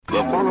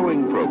The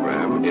following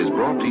program is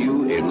brought to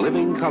you in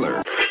living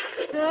color.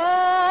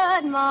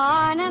 Good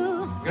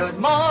morning. Good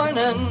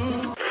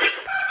morning.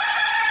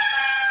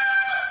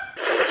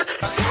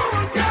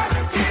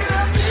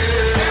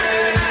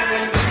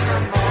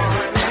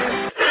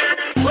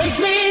 Wake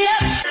me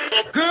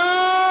up.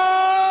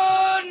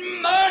 Good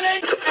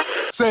morning.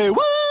 Say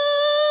what?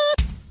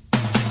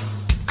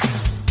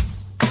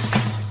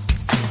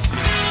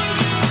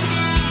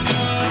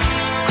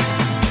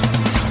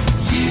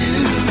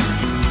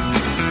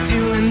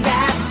 Doing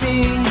that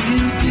thing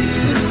you do,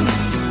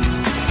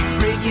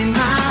 breaking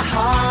my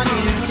heart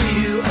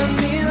into a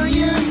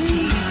million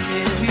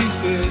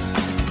pieces,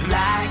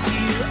 like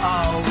you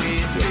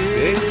always do.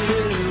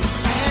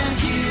 And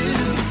you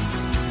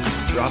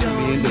Dropping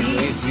me into the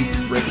pieces,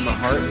 breaking my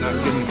heart, not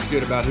giving a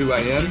shit about who I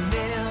am.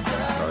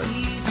 Sorry.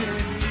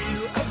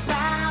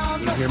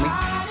 Can you hear me?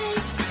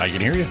 I can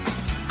hear you.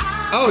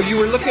 Oh, you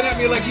were looking at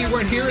me like you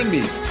weren't hearing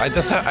me.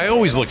 I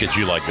always look at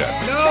you like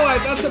that. No, I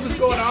thought something was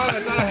going on. I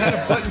thought I had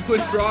a button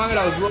pushed wrong and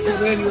I was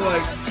rolling in. You were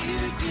like,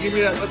 you give me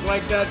that look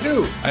like that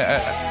too.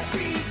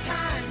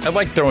 I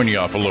like throwing you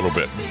off a little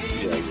bit.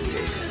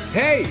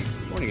 Hey,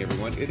 good morning,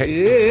 everyone. It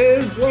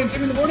is Roy and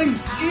Jimmy in the morning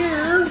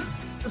here.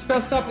 Just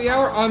past top of the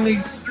hour on the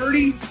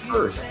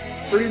 31st.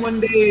 31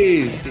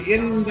 days, the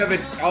end of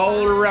it,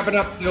 all wrapping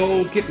up the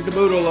old kit and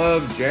caboodle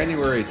of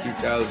January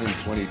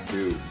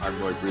 2022.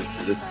 I'm Roy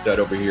Brewster, this stud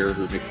over here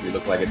who makes me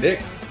look like a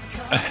dick.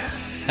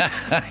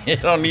 You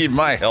don't need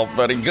my help,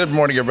 buddy. Good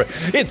morning, everybody.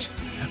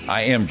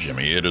 I am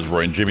Jimmy. It is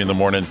Roy and Jimmy in the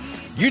morning.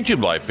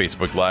 YouTube Live,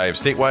 Facebook Live,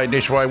 statewide,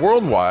 nationwide,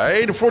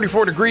 worldwide.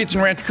 44 degrees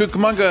in Rancho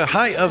Cucamonga,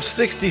 high of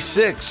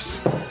 66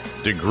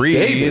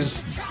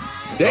 degrees.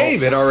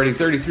 David already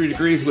 33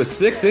 degrees with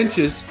 6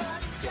 inches.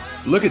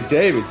 Look at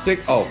David,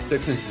 6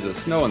 inches of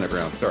snow on the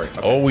ground. Sorry.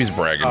 Okay. Always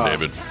bragging,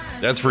 David.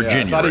 That's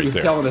Virginia I thought right he was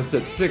there. telling us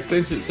at 6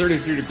 inches,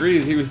 33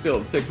 degrees, he was still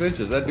at 6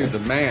 inches. That dude's a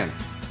man.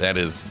 That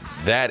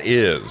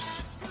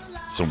is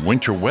some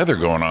winter weather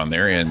going on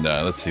there. And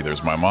let's see,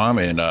 there's my mom.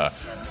 And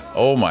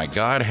oh my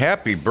God,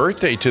 happy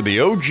birthday to the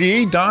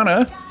OG,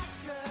 Donna.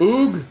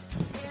 Oog.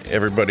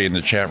 Everybody in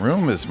the chat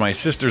room, it's my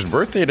sister's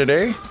birthday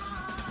today.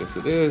 Yes,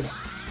 it is.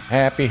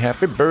 Happy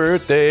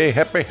birthday.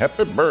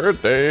 Happy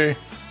birthday.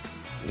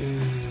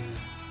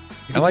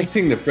 I like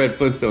sing the Fred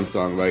Flintstone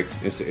song. Like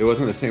it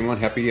wasn't the same one.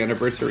 Happy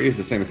anniversary is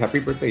the same as happy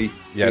birthday.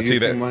 Yeah, Did you see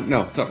that? sing one?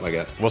 No, something like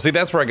that. Well, see,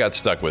 that's where I got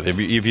stuck with. If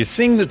you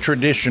sing the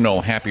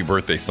traditional happy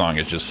birthday song,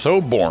 it's just so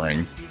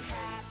boring.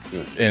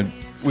 Yeah. And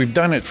we've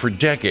done it for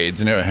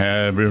decades.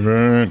 Happy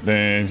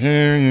birthday to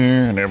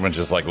you. And everyone's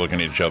just like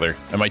looking at each other.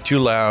 Am I too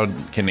loud?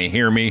 Can they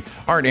hear me?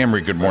 Art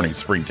Emery, good morning,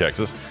 Spring,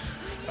 Texas.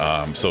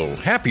 So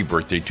happy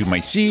birthday to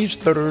my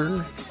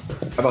sister.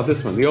 How about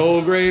this one? The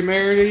old gray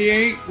mare, she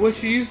ain't what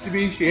she used to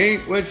be. She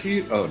ain't what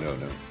she. Oh no.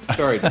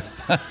 Sorry.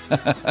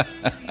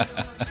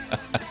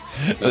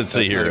 Let's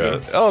see here.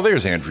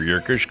 There's Andrew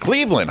Yerkish.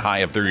 Cleveland, high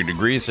of 30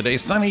 degrees today.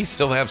 Sunny,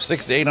 still have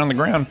 6 to 8 on the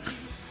ground.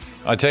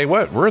 I tell you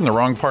what, we're in the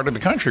wrong part of the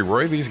country,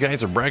 Roy. These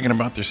guys are bragging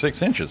about their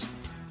 6 inches.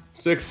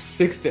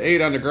 6 to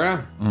 8 on the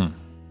ground.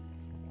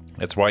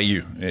 That's why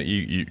you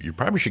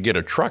probably should get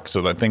a truck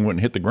so that thing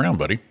wouldn't hit the ground,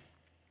 buddy.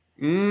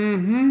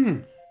 Mm-hmm.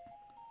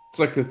 It's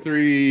like the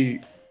 3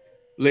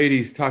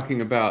 ladies talking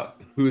about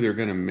who they're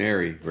going to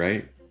marry,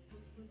 right?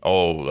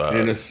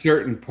 In a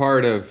certain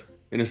part of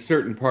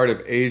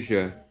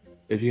Asia,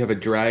 if you have a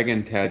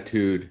dragon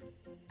tattooed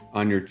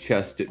on your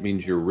chest, it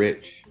means you're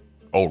rich.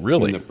 Oh,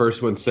 really? And the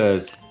first one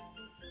says,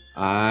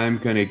 "I'm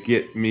gonna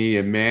get me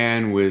a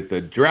man with a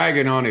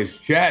dragon on his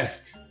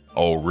chest."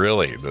 Oh,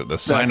 really? The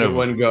sign of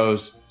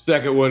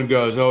Second one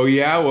goes, "Oh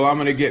yeah, well I'm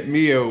gonna get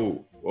me a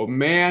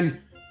man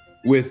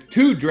with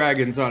 2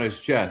 dragons on his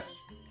chest."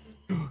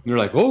 And they're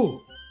like,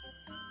 "Oh."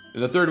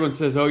 And the third one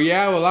says, "Oh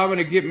yeah, well I'm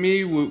gonna get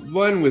me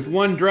one with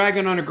 1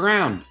 dragon on the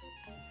ground."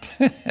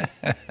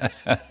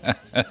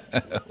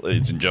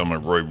 Ladies and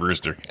gentlemen, Roy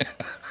Brewster.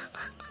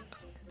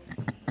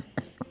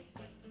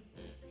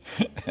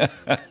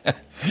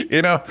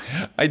 You know,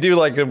 I do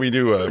like that we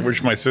do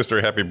wish my sister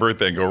a happy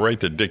birthday and go right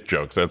to dick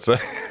jokes. That's a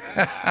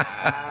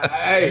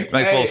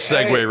nice little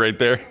segue right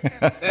there.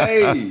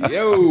 Hey,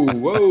 yo,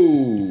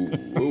 whoa.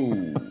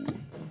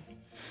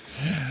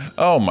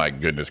 Oh, my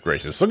goodness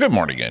gracious. So good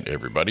morning again,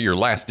 everybody. Your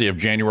last day of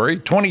January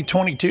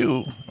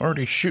 2022.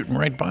 Already shooting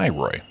right by,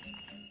 Roy.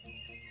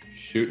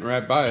 Shooting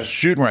right by us.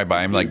 Shooting right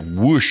by him like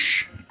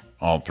whoosh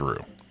all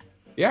through.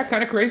 Yeah,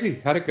 kind of crazy.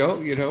 How'd it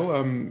go? You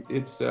know,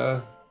 it's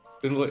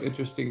been a little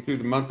interesting through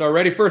the month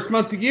already. First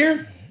month of the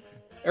year.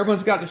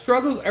 Everyone's got their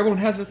struggles. Everyone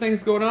has their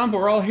things going on, but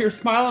we're all here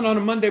smiling on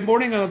a Monday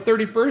morning on the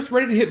 31st,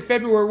 ready to hit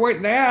February right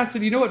in the ass.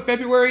 And you know what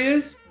February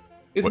is?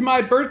 It's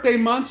my birthday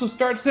month, so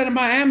start sending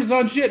my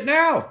Amazon shit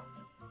now.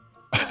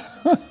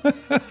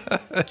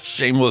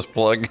 Shameless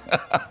plug.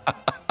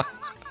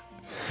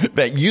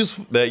 That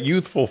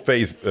youthful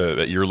face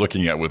that you're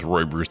looking at with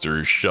Roy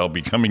Brewster shall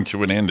be coming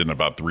to an end in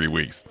about 3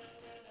 weeks.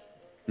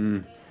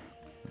 The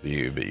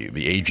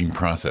aging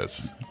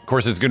process. Of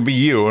course, it's going to be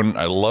you, and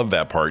I love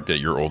that part that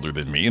you're older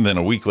than me. And then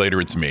a week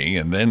later, it's me,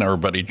 and then our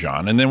buddy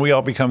John, and then we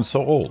all become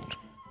so old.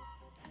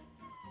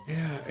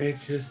 Yeah,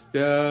 it's just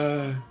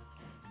Don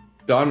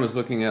was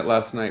looking at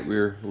last night. We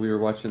were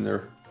watching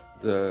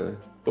the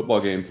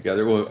football game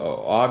together. We'll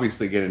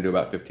obviously get into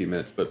about 15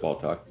 minutes football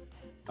talk.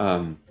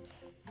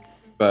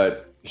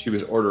 But she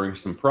was ordering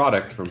some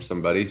product from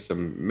somebody,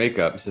 some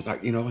makeup. Says,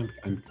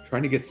 I'm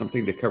trying to get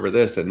something to cover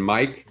this. And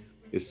Mike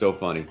is so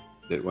funny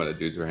that one of the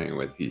dudes we're hanging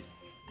with,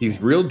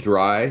 he's real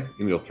dry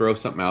and he'll throw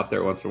something out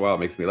there once in a while. It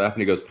makes me laugh.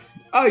 And he goes,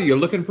 "Oh, you're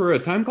looking for a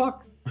time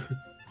clock?"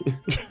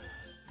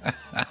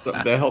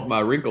 Something to help my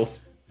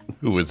wrinkles.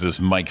 Who is this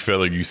Mike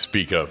fella you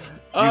speak of?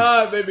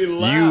 It made me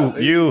laugh.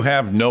 You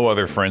have no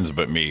other friends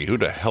but me. Who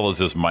the hell is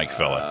this Mike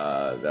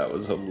fella? That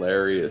was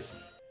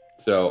hilarious.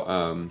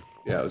 So,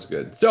 yeah, it was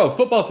good. So,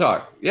 football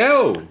talk.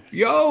 Yo,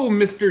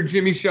 Mr.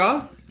 Jimmy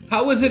Shaw.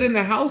 How was it in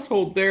the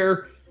household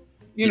there?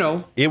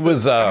 It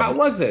was. How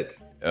was it?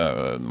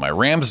 My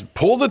Rams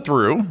pulled it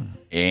through,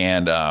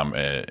 and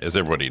as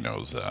everybody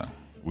knows,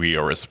 we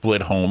are a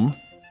split home.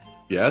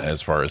 Yes.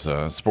 As far as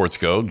sports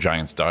go,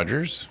 Giants,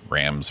 Dodgers,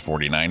 Rams,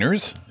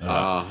 49ers.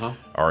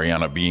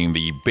 Ariana being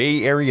the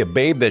Bay Area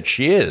babe that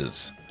she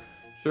is.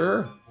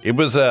 Sure. It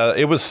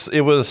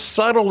was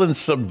subtle and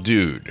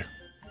subdued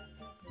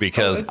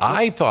because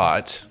I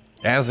thought,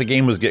 as the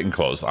game was getting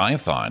close, I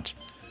thought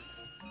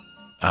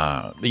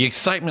the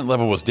excitement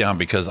level was down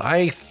because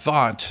I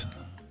thought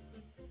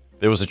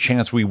there was a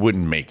chance we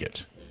wouldn't make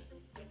it.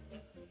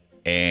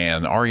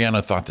 And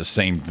Ariana thought the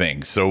same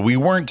thing. So we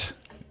weren't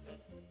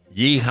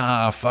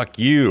yeehaw, fuck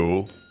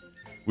you.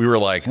 We were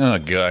like, oh,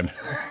 God.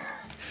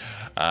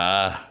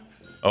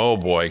 Oh,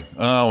 boy.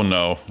 Oh,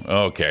 no.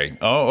 Okay.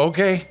 Oh,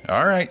 okay.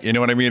 All right. You know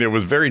what I mean? It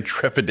was very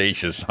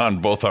trepidatious on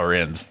both our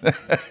ends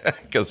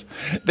because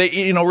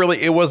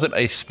really, it wasn't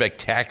a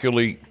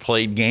spectacularly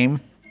played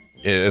game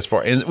as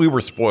far as we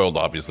were spoiled,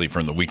 obviously,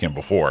 from the weekend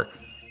before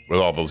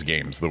with all those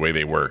games, the way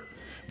they were,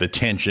 the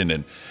tension.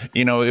 And,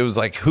 it was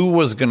like, who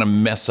was going to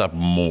mess up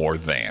more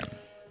than?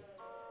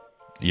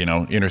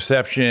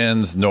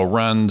 Interceptions, no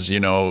runs,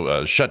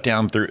 shut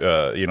down,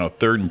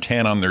 third and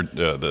 10 on their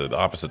the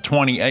opposite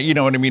 20. You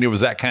know what I mean? It was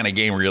that kind of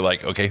game where you're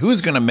like, okay,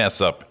 who's going to mess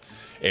up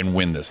and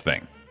win this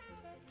thing?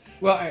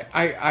 Well,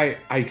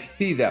 I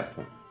see that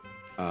point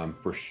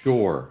for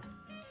sure.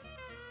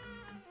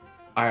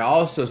 I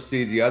also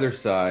see the other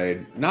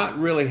side, not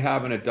really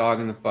having a dog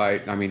in the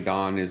fight. I mean,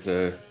 Dawn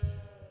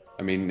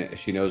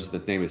she knows the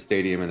name of the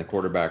stadium and the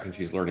quarterback, and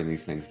she's learning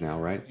these things now,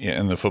 right? Yeah,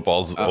 and the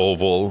football's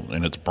oval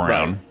and it's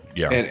brown. Right.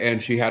 Yeah.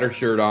 And she had her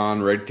shirt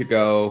on, ready to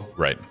go.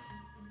 Right.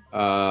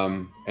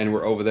 And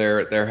we're over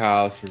there at their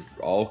house,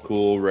 all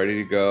cool,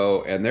 ready to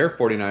go. And they're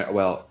 49.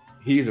 Well,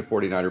 he's a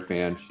 49er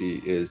fan. She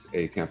is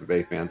a Tampa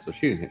Bay fan. So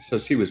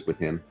she was with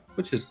him,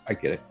 which is, I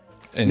get it.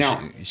 And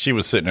now, she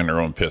was sitting in her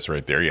own piss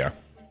right there. Yeah.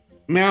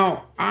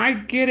 Now, I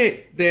get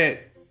it that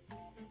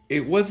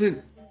it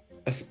wasn't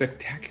a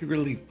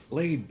spectacularly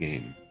played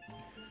game.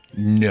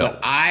 No.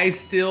 But I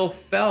still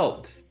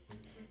felt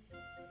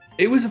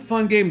it was a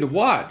fun game to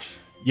watch.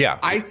 Yeah.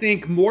 I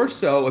think more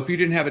so if you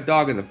didn't have a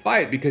dog in the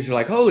fight because you're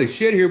like, holy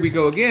shit, here we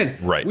go again.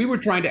 Right. We were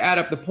trying to add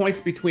up the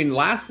points between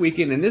last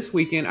weekend and this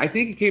weekend. I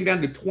think it came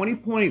down to 20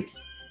 points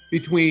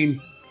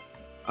between,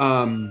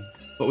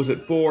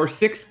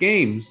 6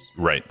 games.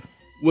 Right.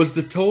 Was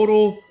the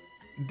total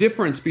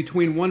difference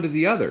between one to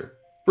the other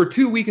for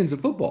 2 weekends of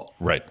football.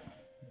 Right.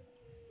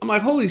 I'm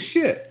like, holy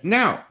shit.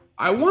 Now,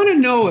 I want to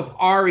know if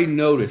Ari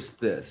noticed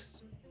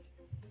this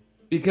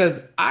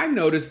because I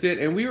noticed it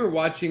and we were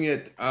watching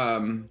it.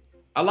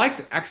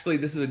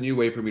 This is a new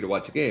way for me to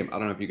watch a game. I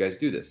don't know if you guys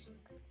do this.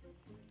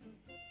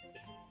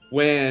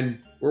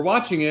 When we're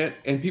watching it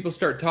and people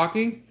start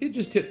talking, he'd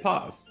just hit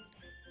pause.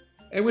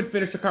 And we'd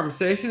finish the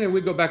conversation and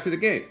we'd go back to the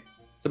game.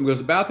 Someone goes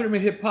to the bathroom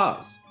and hit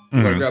pause.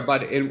 Mm-hmm. Grab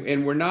bite,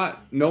 and we're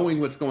not knowing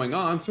what's going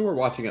on, so we're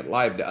watching it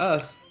live to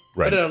us.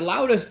 Right. But it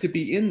allowed us to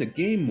be in the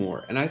game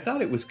more. And I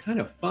thought it was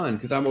kind of fun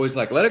because I'm always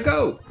like, let it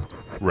go.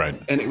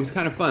 Right. And it was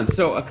kind of fun.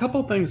 So a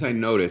couple things I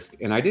noticed,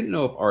 and I didn't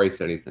know if Ari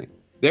said anything.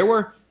 There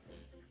were...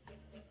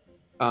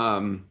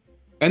 and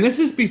this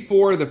is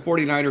before the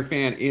 49er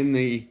fan in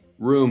the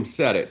room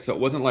said it. So it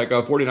wasn't like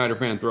a 49er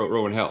fan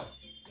throwing hell.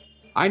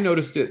 I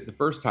noticed it the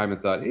first time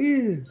and thought,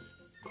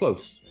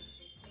 close.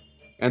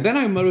 And then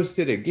I noticed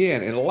it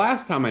again. And the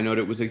last time I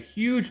noticed it was a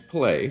huge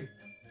play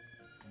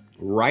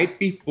right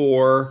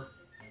before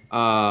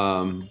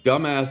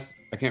dumbass,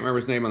 I can't remember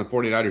his name on the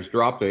 49ers,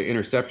 dropped the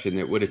interception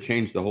that would have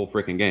changed the whole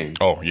freaking game.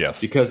 Oh,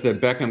 yes. Because then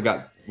Beckham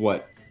got,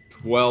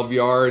 12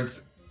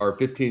 yards or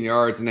 15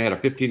 yards, and they had a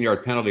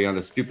 15-yard penalty on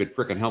the stupid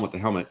freaking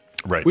helmet-to-helmet.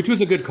 Right. Which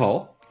was a good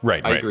call.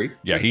 Right. I agree.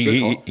 Yeah,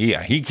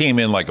 he came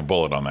in like a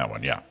bullet on that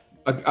one, yeah.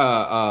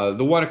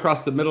 The one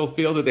across the middle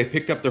field that they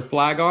picked up their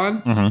flag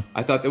on, Mm-hmm.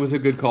 I thought that was a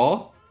good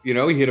call. He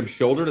hit him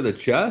shoulder to the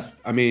chest.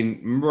 I mean,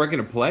 remember I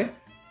going to play?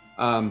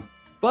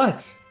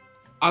 But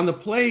on the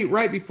play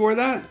right before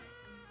that,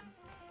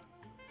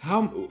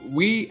 I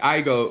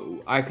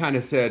kind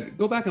of said,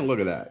 go back and look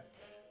at that.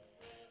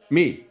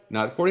 Me,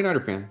 not a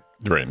 49er fan.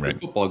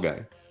 Right. Football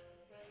guy.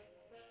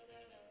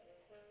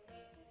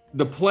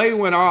 The play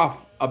went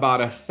off about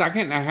a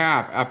second and a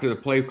half after the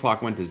play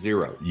clock went to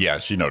 0. Yeah,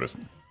 she noticed.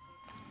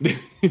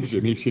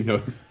 Jimmy, she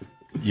knows.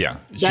 Yeah.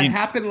 That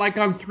happened like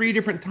on 3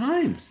 different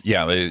times.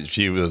 Yeah,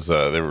 she was.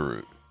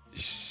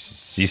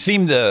 She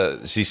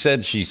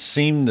said she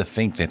seemed to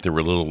think that they were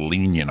a little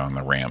lenient on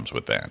the Rams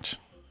with that.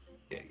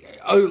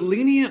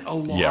 Lenient a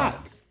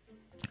lot.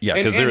 Yeah,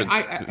 because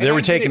they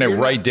were taking it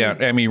right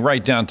down. I mean,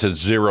 right down to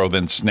 0,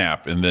 then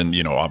snap, and then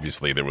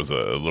obviously there was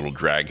a little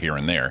drag here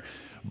and there.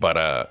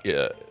 But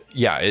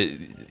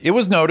it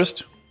was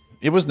noticed.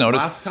 It was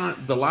noticed.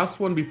 The last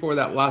one before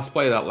that last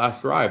play, that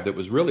last drive, that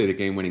was really the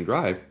game-winning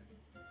drive.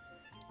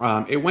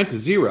 It went to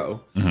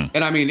 0,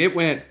 and I mean, it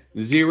went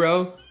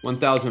 0,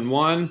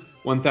 1001,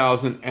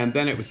 1000, and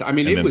then it was. I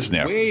mean, it was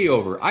snap. Way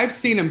over. I've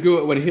seen him do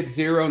it when it hits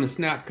 0 and the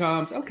snap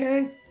comes.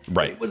 Okay,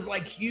 right. It was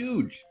like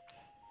huge.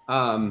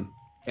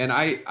 And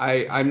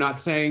I'm not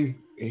saying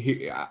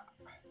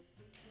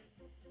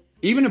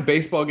even a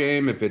baseball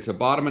game, if it's a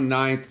bottom of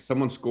 9th,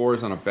 someone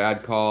scores on a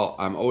bad call,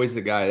 I'm always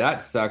the guy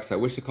that sucks. I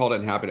wish the call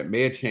didn't happen. It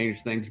may have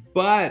changed things,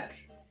 but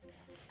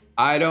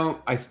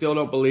I still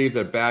don't believe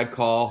that a bad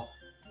call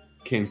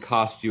can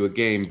cost you a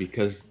game,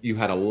 because you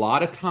had a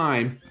lot of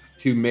time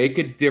to make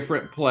a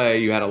different play.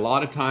 You had a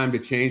lot of time to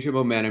change the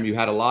momentum. You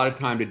had a lot of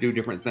time to do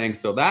different things.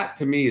 So that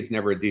to me is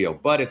never a deal,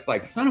 but it's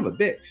like, son of a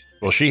bitch.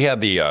 Well, she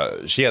had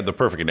the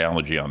perfect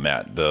analogy on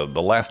that. The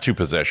last 2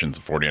 possessions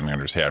the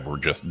 49ers had were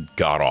just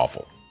god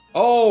awful.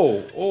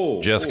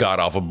 Just god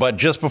awful. But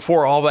just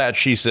before all that,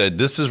 she said,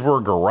 this is where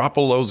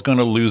Garoppolo's going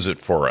to lose it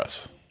for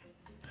us.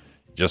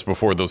 Just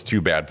before those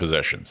 2 bad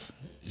possessions.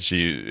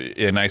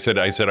 I said,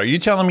 are you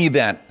telling me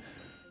that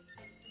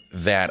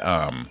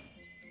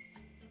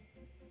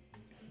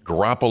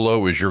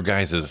Garoppolo is your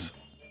guys'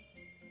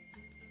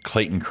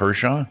 Clayton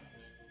Kershaw?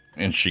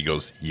 And she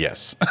goes,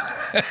 yes.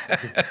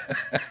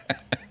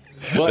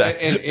 Well,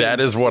 that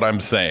is what I'm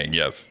saying,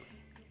 yes.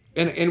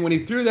 And when he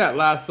threw that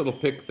last little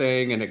pick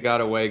thing and it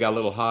got away, got a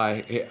little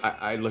high,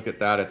 I look at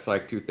that, it's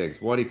like 2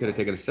 things. One, he could have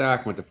taken a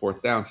sack, went to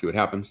 4th down, see what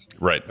happens.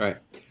 Right.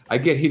 I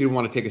get he didn't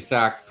want to take a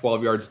sack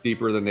 12 yards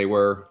deeper than they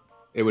were.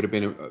 It would have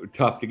been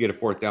tough to get a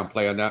 4th down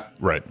play on that.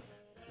 Right.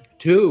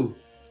 2,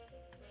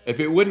 if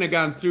it wouldn't have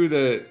gone through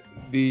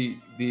the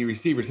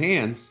receiver's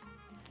hands,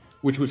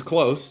 which was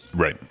close.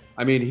 Right.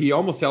 I mean, he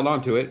almost held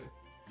on to it.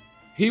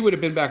 He would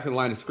have been back to the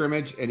line of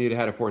scrimmage, and he'd have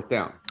had a 4th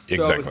down.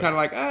 Exactly. So it was kind of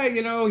like,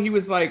 he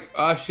was like,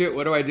 oh, shit,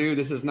 what do I do?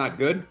 This is not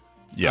good.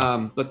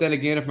 Yeah. But then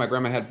again, if my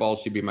grandma had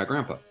balls, she'd be my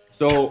grandpa.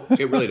 So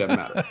it really doesn't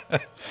matter.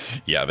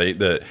 Yeah.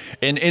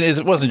 And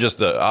it wasn't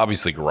just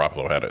obviously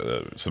Garoppolo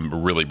had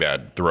some really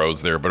bad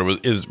throws there, but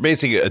it was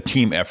basically a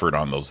team effort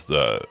on those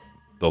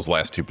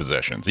last 2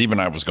 possessions. Even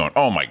I was going,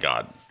 oh my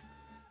God.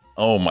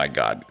 So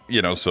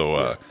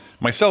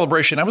my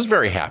celebration, I was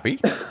very happy.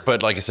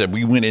 But like I said,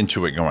 we went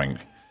into it going,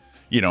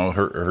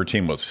 her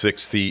team was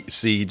 6th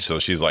seed. So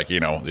she's like,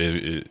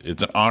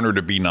 it's an honor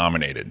to be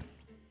nominated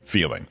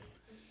feeling.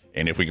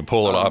 And if we can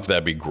pull it off,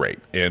 that'd be great.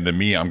 And then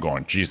me, I'm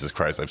going, Jesus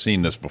Christ, I've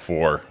seen this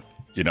before.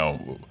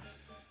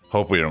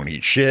 Hope we don't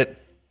eat shit.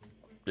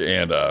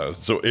 And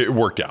so it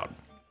worked out.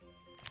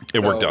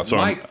 So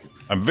Mike,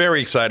 I'm very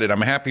excited.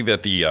 I'm happy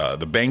that the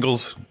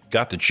Bengals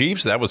got the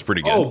Chiefs. That was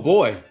pretty good. Oh,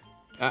 boy.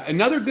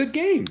 Another good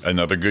game.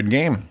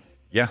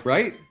 Yeah.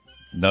 Right?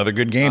 Another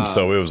good game.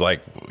 So it was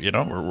like,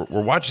 we're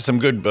watching some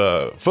good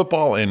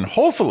football, and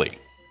hopefully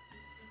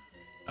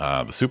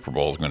the Super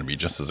Bowl is going to be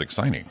just as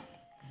exciting.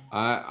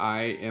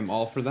 I am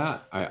all for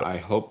that. I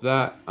hope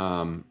that.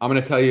 I'm going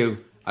to tell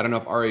you, I don't know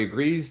if Ari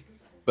agrees,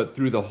 but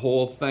through the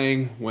whole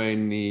thing,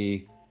 when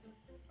the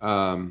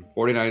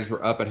 49ers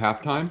were up at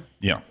halftime,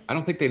 I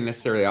don't think they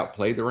necessarily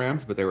outplayed the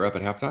Rams, but they were up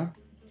at halftime,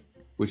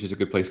 which is a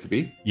good place to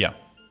be. Yeah.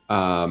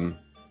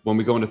 When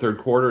we go into 3rd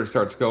quarter, it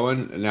starts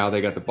going, and now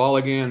they got the ball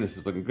again. This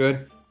is looking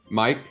good.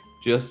 Mike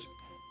just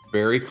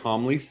very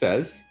calmly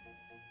says,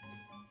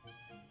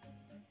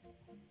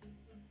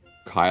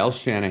 Kyle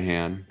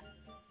Shanahan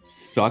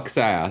sucks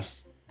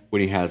ass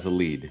when he has a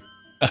lead.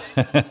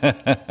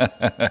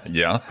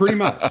 Yeah. Pretty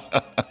much.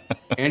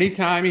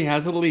 Anytime he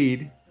has a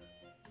lead,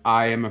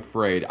 I am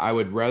afraid. I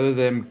would rather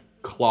them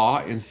claw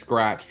and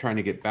scratch trying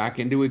to get back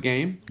into a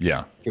game.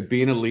 Yeah. To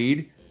be in a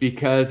lead,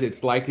 because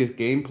it's like his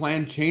game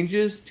plan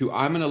changes to,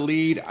 I'm in a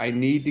lead. I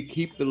need to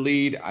keep the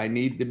lead. I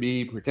need to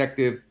be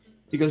protective.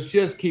 He goes,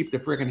 just keep the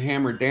freaking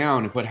hammer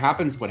down. If what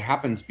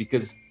happens,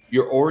 because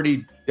you're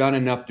already done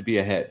enough to be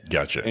ahead.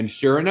 Gotcha. And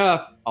sure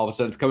enough, all of a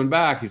sudden it's coming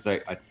back. He's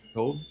like, I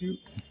told you.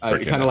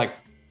 Kind of like,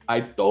 I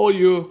told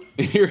you.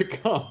 And here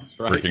it comes.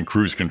 Right? Freaking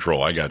cruise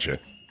control. I gotcha.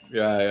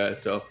 Yeah.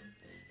 So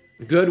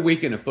good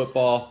weekend of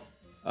football.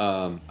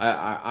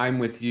 I'm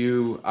with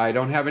you. I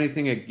don't have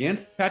anything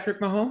against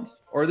Patrick Mahomes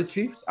or the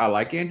Chiefs. I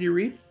like Andy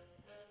Reid.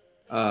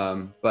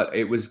 But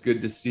it was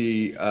good to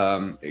see.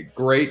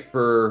 Great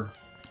for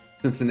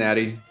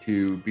Cincinnati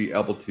to be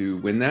able to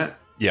win that.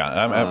 Yeah,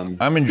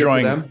 I'm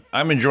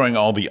enjoying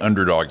all the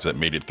underdogs that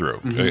made it through,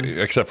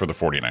 except for the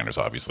 49ers,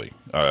 obviously.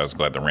 I was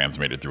glad the Rams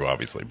made it through,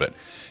 obviously. But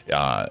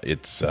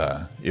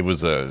it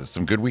was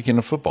some good weekend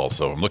of football.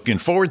 So I'm looking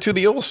forward to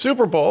the old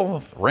Super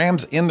Bowl.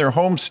 Rams in their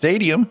home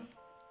stadium.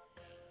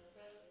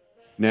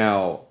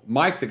 Now,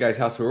 Mike, the guy's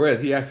house we're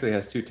with, he actually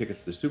has 2 tickets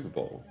to the Super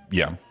Bowl.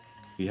 Yeah.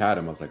 He had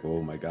them. I was like,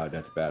 oh my God,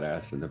 that's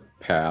badass. And the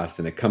pass,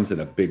 and it comes in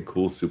a big,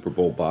 cool Super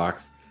Bowl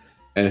box.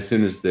 And as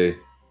soon as they,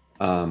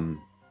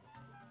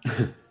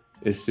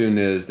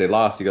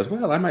 lost, he goes,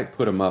 well, I might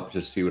put them up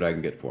just to see what I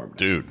can get for him.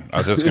 Dude, I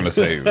was just going to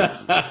say,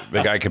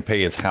 the guy can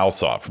pay his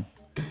house off with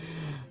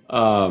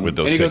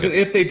those and he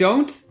tickets.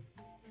 goes,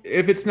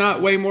 if it's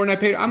not way more than I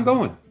paid, I'm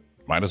going.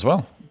 Might as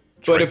well.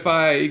 But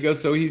he goes,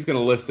 so he's going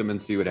to list them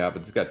and see what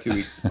happens. He's got 2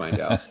 weeks to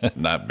find out.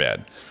 Not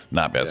bad.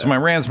 So my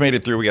Rams made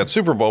it through. We got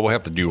Super Bowl. We'll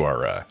have to do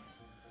our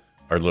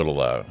little,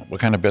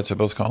 what kind of bets are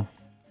those called?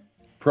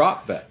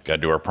 Prop bets. Got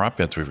to do our prop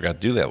bets. We forgot to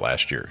do that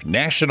last year.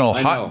 National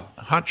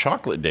Hot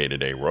Chocolate Day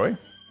today, Roy.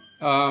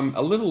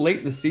 A little late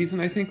in the season,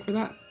 I think, for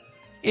that.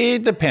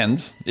 It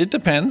depends.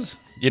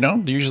 You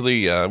know,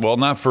 usually,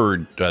 not for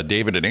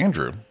David and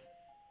Andrew.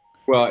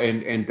 Well,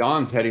 and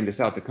Dawn's heading to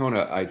South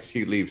Dakota.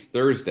 She leaves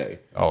Thursday.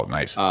 Oh,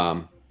 nice.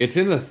 It's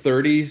in the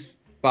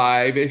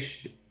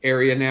 35-ish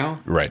area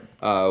now. Right.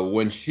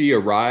 When she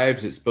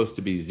arrives, it's supposed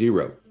to be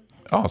 0.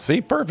 Oh,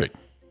 see? Perfect.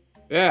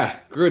 Yeah,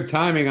 good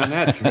timing on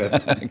that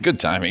trip. Good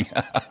timing.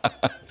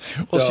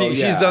 Well,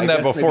 she's done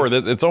that before.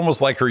 It's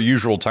almost like her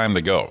usual time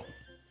to go.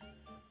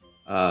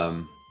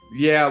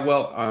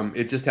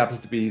 It just happens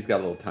to be he's got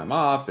a little time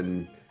off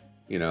and,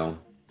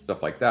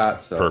 stuff like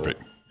that. So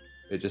perfect.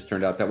 It just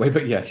turned out that way.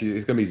 But yeah, it's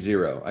going to be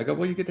 0. I go,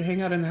 well, you get to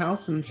hang out in the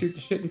house and shoot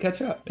the shit and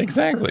catch up.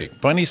 Exactly.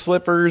 Bunny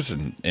slippers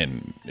and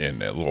a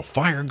little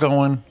fire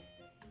going.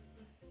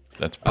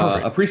 That's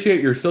perfect. Appreciate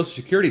your Social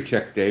Security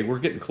check day. We're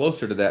getting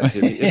closer to that,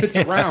 Jimmy. If it's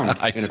around in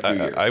a few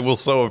years. I will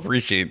so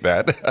appreciate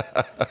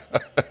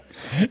that.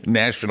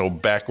 National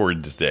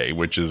Backwards Day,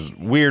 which is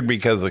weird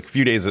because a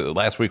few days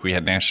last week we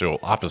had National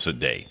Opposite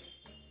Day.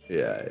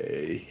 Yeah.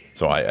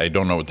 So I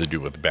don't know what to do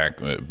with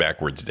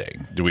Backwards Day.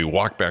 Do we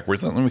walk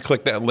backwards? Let me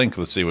click that link.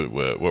 Let's see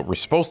what we're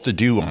supposed to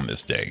do on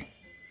this day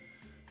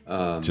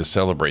to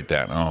celebrate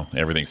that. Oh,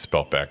 everything's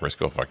spelled backwards.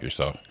 Go fuck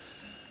yourself.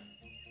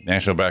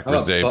 National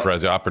Backwards Day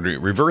provides the opportunity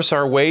to reverse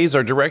our ways,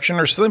 our direction,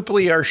 or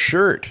simply our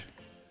shirt.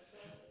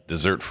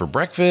 Dessert for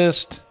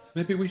breakfast.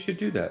 Maybe we should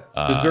do that.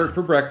 Dessert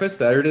for breakfast.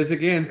 There it is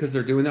again, because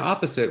they're doing the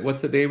opposite.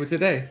 What's the day with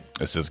today?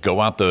 It says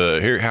go out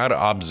how to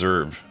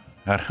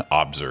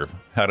observe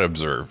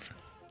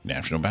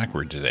National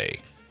Backwards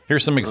Day.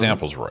 Here's some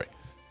examples, Roy.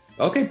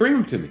 Okay, bring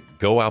them to me.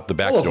 Go out the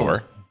back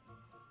door.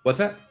 What's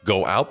that?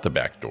 Go out the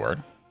back door.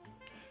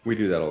 We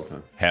do that all the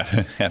time.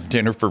 Have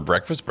dinner for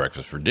breakfast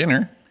for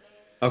dinner.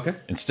 Okay.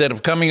 Instead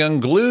of coming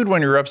unglued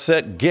when you're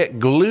upset, get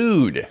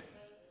glued.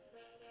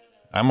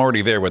 I'm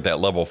already there with that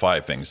level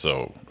 5 thing,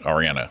 so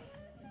Ariana,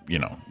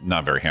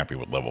 not very happy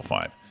with level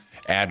 5.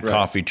 Add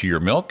coffee to your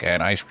milk,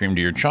 add ice cream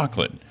to your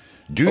chocolate.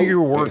 Do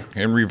your work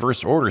in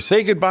reverse order.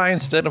 Say goodbye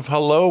instead of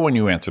hello when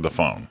you answer the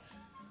phone.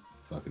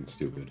 Fucking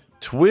stupid.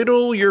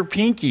 Twiddle your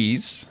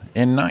pinkies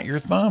and not your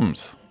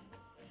thumbs.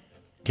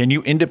 Can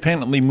you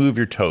independently move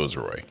your toes,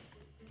 Roy?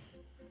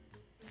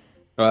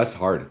 Oh, that's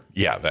hard.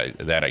 Yeah,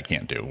 that I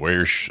can't do. Wear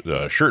your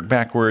shirt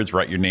backwards,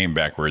 write your name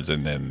backwards,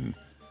 and then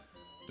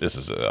this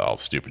is all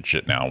stupid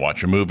shit now.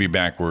 Watch a movie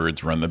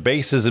backwards, run the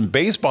bases in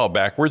baseball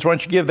backwards. Why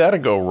don't you give that a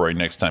go, Roy,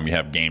 next time you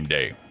have game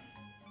day?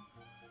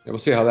 Yeah, we'll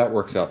see how that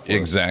works out for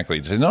exactly.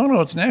 Us.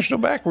 No, it's National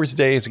Backwards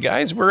Day.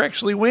 Guys, we're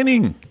actually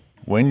winning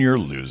when you're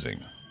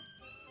losing.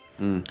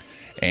 And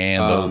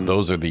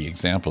those are the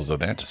examples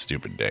of that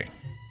stupid day.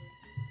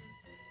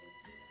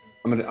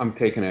 I'm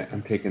taking a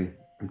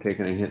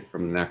hint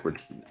from the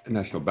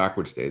National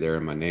Backwards Day there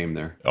in my name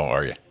there. Oh,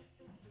 are you?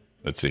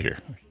 Let's see here.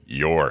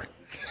 Your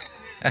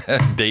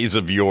days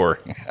of yore.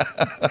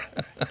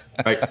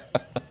 Right.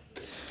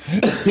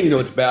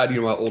 It's bad.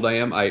 You know how old I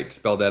am? I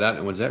spelled that out.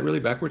 And was that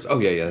really backwards? Oh,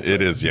 yeah.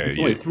 It is, yeah. It's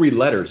only 3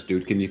 letters,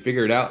 dude. Can you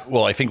figure it out?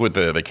 Well, I think with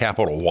the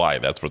capital Y,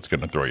 that's what's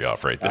going to throw you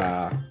off right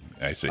there.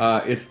 I see.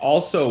 It's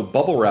also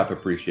Bubble Wrap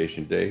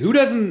Appreciation Day. Who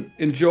doesn't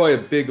enjoy a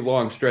big,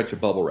 long stretch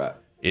of bubble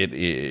wrap?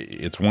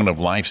 It's one of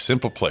life's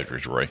simple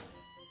pleasures, Roy.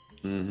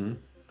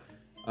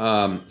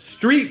 Mm-hmm.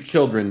 Street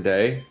Children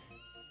Day.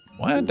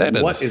 What?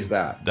 What is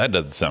that? That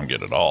doesn't sound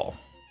good at all.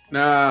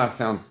 Nah,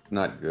 sounds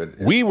not good.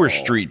 We were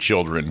street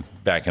children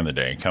back in the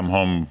day. Come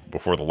home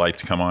before the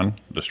lights come on,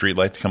 the street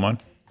lights come on.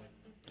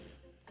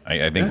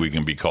 I think we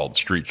can be called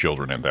street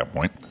children at that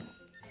point.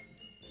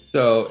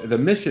 So the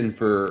mission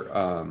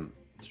for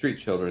street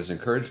children is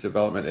encourage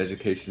development,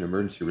 education,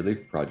 emergency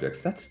relief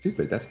projects. That's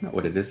stupid. That's not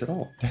what it is at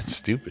all. That's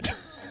stupid.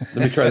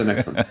 Let me try the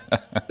next one.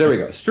 There we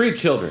go. Street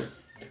children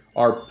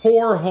are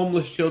poor,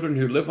 homeless children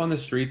who live on the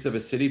streets of a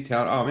city,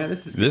 town. Oh man,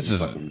 this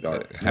is fucking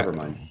dark. Never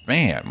mind.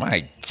 Man,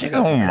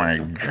 oh my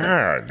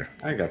God.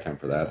 I ain't got time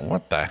for that.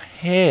 What the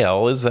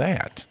hell is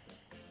that?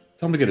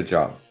 Tell them to get a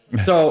job.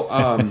 So,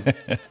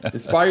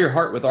 Inspire Your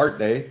Heart with Art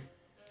Day.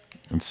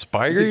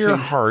 Inspire your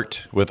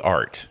heart with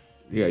art.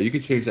 Yeah, you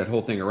could change that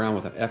whole thing around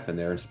with an F in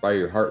there. Inspire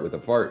your heart with a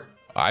fart.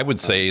 I would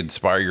say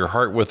inspire your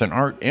heart with an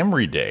Art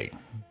Emery Day.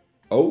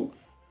 Oh.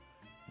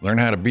 Learn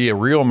how to be a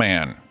real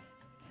man.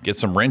 Get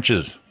some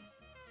wrenches.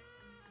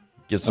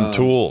 Get some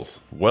tools.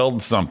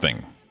 Weld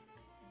something.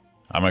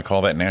 I'm going to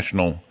call that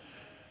National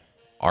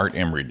Art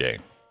Emery Day.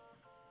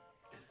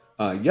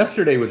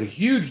 Yesterday was a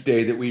huge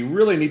day that we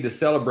really need to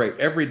celebrate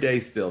every day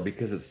still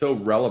because it's so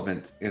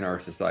relevant in our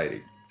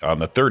society. On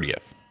the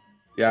 30th.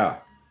 Yeah.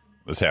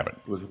 Let's have it.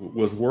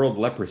 Was World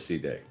Leprosy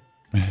Day.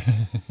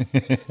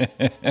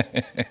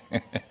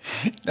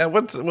 Now,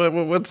 what's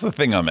the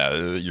thing on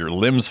that? Your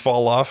limbs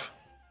fall off?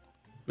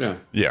 Yeah.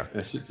 Yeah.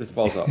 That shit just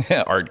falls off.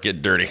 Art,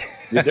 get dirty.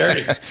 Get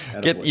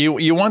dirty.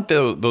 You want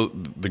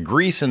the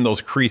grease in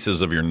those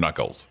creases of your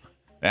knuckles.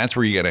 That's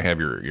where you got to have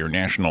your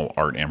National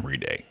Art Emery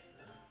Day.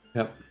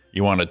 Yep.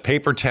 You want a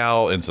paper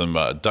towel and some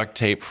duct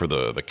tape for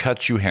the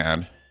cuts you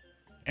had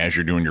as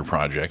you're doing your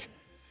project.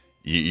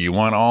 You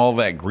want all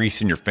that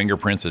grease in your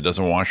fingerprints that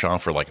doesn't wash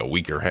off for like a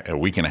week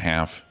and a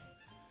half.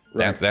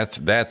 Right.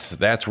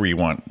 That's where you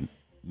want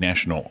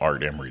National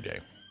Art Emery Day.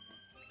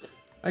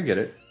 I get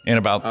it. And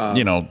about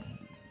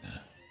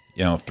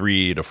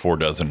 3 to 4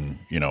 dozen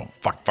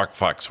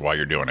fucks while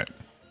you're doing it.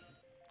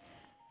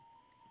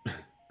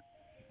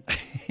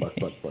 Fuck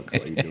while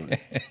you're doing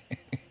it.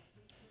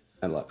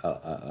 I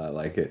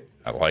like it.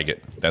 I like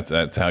it.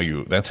 That's how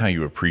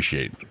you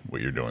appreciate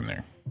what you're doing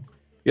there.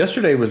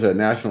 Yesterday was a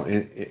National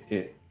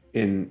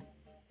Inane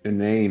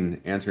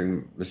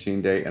Answering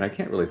Machine Day, and I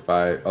can't really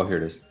find. Oh, here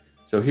it is.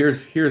 So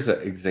here's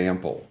an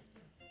example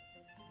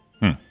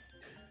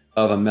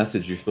of a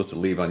message you're supposed to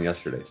leave on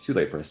yesterday. It's too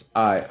late for us.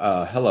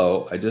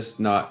 Hello. I just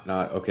not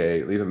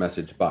okay. Leave a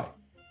message. Bye.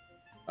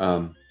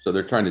 So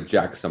they're trying to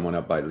jack someone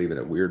up by leaving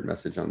a weird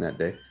message on that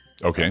day.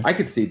 Okay. I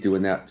could see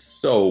doing that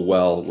so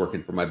well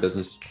working for my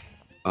business.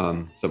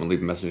 Someone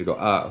leave a message and go,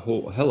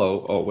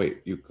 hello. Oh,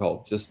 wait, you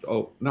called.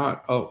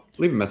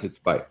 Leave a message.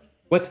 Bye.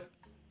 What?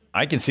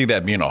 I can see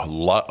that being a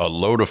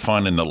load of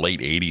fun in the late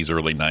 80s,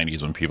 early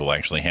 90s when people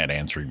actually had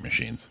answering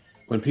machines.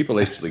 When people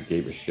actually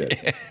gave a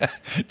shit.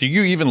 Do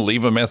you even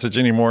leave a message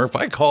anymore? If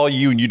I call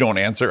you and you don't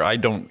answer, I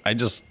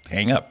just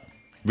hang up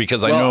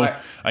because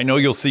I know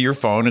you'll see your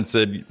phone and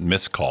said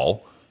missed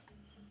call,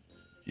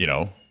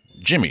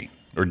 Jimmy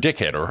or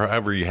Dickhead or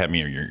however you have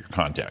me in your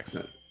contacts.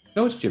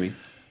 No, it's Jimmy.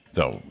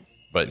 So,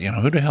 but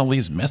who the hell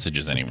leaves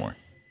messages anymore?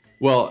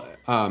 Well,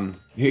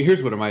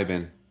 here's what it might have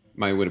been.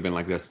 Mine would have been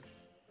like this.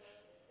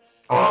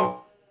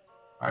 Hello,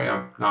 I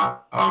am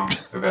not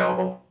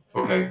available.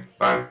 Okay,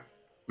 bye.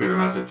 Leave a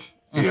message.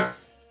 See ya.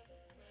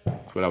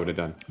 That's what I would have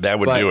done. That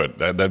would do it.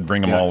 That'd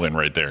bring them all in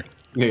right there.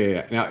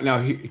 Yeah. Now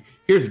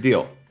here's the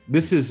deal.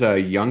 This is a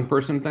young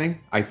person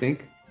thing, I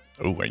think.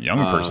 Oh, a young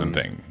person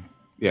thing.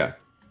 Yeah.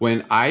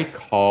 When I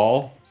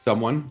call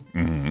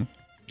someone,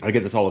 I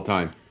get this all the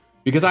time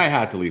because I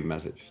had to leave a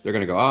message. They're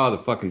going to go,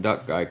 the fucking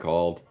duck guy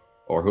called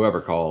or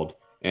whoever called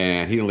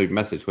and he didn't leave a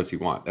message. What's he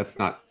want? That's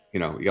not, you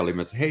got to leave a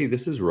message. Hey,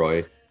 this is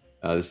Roy.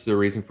 This is the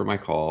reason for my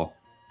call.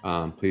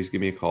 Please give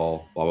me a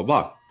call, blah, blah,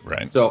 blah.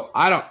 Right. So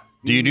I don't.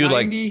 Do you do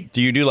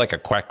like a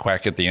quack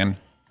quack at the end?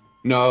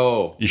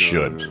 No. You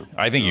should. No.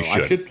 I think you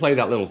should. I should play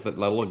that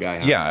little guy.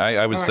 Huh? Yeah,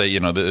 I would say,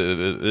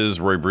 this is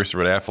Roy Brewster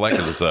with Aflac.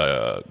 It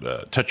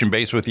was touching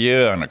base with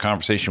you on a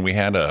conversation we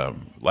had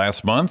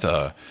last month.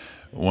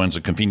 When's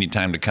a convenient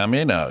time to come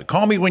in?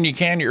 Call me when you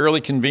can, your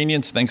early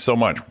convenience. Thanks so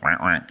much.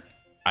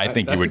 I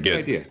think you would get.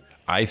 Idea.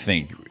 I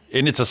think,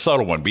 and it's a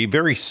subtle one. Be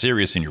very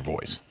serious in your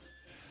voice.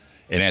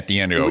 And at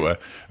the end, go,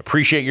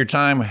 appreciate your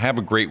time. Have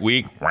a great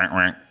week.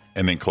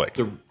 And then click.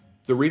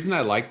 The reason I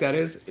like that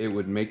is it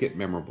would make it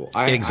memorable.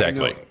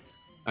 Exactly.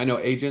 I know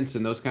agents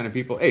and those kind of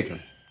people.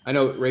 I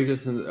know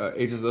agents and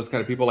those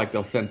kind of people, like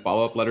they'll send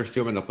follow-up letters to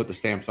them and they'll put the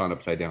stamps on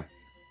upside down.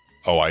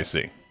 Oh, I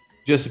see.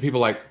 Just so people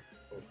like,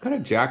 what kind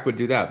of jack would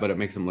do that? But it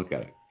makes them look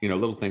at it.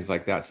 Little things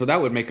like that. So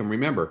that would make them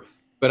remember.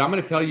 But I'm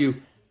going to tell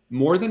you,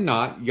 more than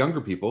not,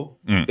 younger people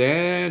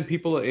than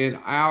people in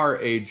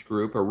our age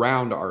group,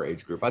 around our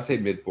age group. I'd say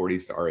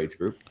mid-40s to our age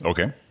group.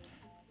 Okay.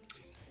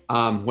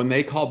 When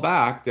they call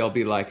back, they'll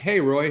be like, hey,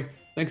 Roy,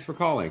 thanks for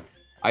calling.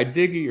 I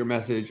did get your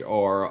message,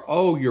 or,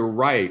 oh, you're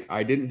right.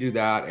 I didn't do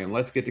that, and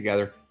let's get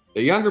together.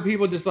 The younger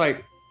people just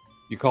like,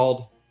 you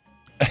called?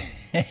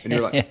 And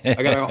you're like,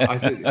 I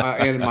said,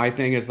 and my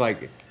thing is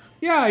like,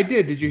 yeah, I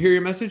did. Did you hear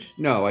your message?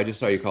 No, I just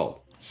saw you called.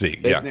 See,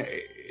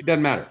 it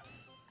doesn't matter.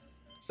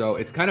 So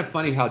it's kind of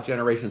funny how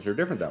generations are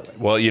different that way.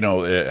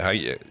 Well, how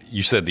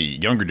you said the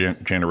younger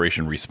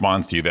generation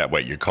responds to you that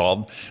way. You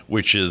called,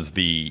 which is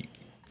the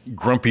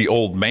grumpy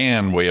old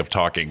man way of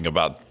talking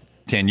about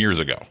 10 years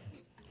ago.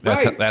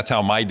 That's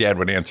how my dad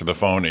would answer the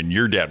phone and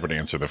your dad would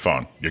answer the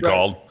phone. You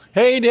called?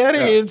 Hey, Daddy,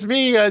 it's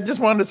me. I just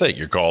wanted to say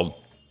you called.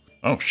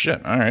 Oh,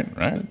 shit. All right.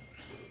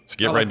 Let's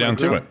get right down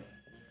to it.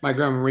 My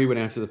grandma Marie would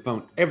answer the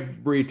phone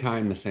every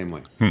time the same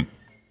way.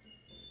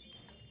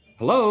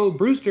 Hello,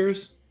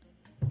 Brewsters.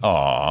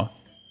 Aw.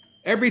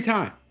 Every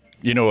time.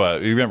 You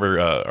remember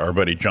our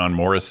buddy John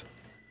Morris?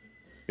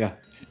 Yeah.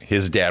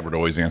 His dad would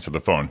always answer the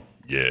phone.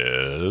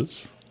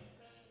 Yes.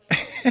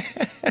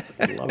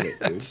 I love it,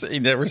 dude. He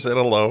never said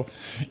hello.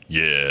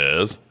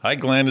 Yes. Hi,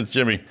 Glenn. It's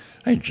Jimmy.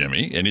 Hi,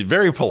 Jimmy. And he's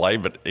very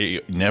polite, but he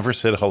never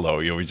said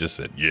hello. He always just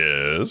said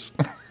yes.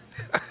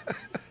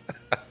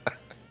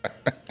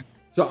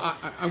 So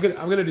I'm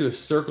gonna do a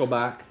circle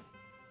back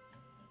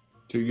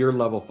to your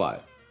level 5.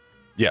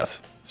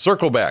 Yes.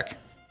 Circle back.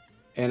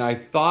 And I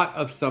thought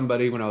of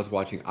somebody when I was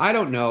watching. I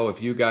don't know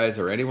if you guys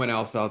or anyone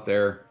else out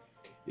there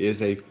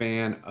is a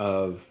fan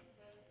of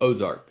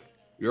Ozark.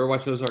 You ever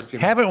watch Ozark, Jim?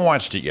 Haven't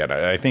watched it yet.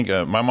 I think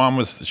my mom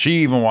was.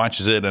 She even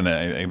watches it, and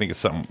I think it's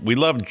something. We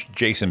love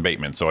Jason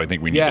Bateman, so I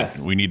think we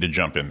need to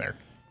jump in there.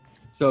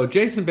 So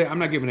Jason Bateman, I'm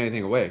not giving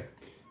anything away.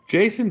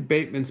 Jason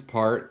Bateman's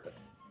part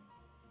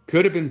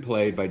could have been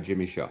played by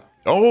Jimmy Shaw.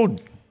 Oh,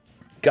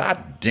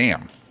 god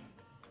damn!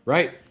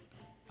 Right?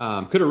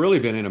 Could have really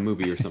been in a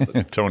movie or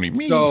something. Tony,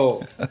 me.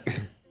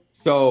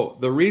 So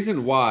the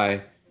reason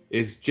why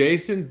is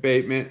Jason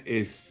Bateman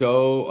is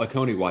so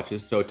Tony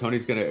watches, so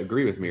Tony's going to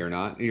agree with me or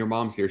not. Your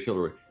mom's here;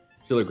 she'll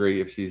agree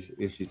if she's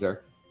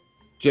there.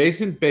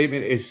 Jason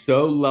Bateman is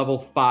so level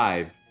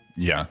 5.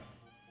 Yeah.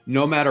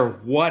 No matter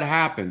what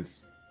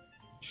happens,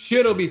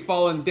 shit'll be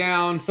falling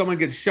down. Someone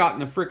gets shot in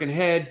the freaking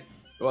head.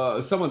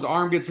 Someone's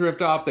arm gets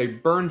ripped off. They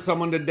burn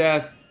someone to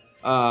death.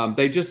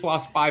 They just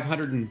lost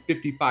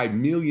 $555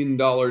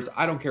 million.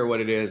 I don't care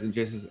what it is. And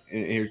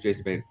here's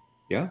Jason Bateman.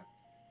 Yeah.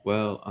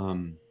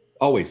 Well,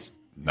 always.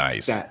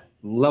 Nice. That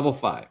level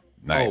 5.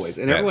 Nice. Always.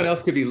 And everyone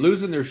else could be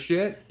losing their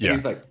shit. Yeah. And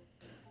he's like,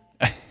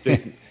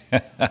 Jason,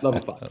 level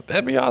 5.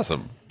 That'd be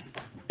awesome.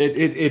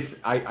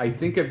 I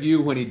think of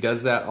you when he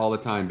does that all the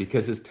time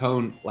because his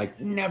tone like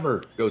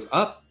never goes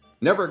up,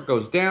 never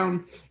goes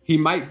down. He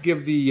might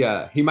give the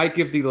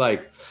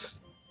like,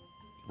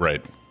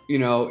 right. You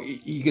know,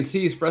 you can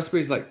see he's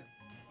frustrated. He's like,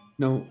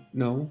 no,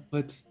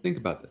 let's think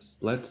about this.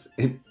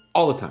 And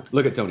all the time.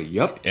 Look at Tony.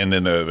 Yep. And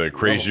then the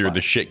crazier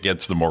the shit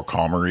gets, the more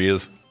calmer he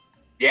is.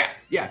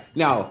 Yeah.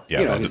 Now,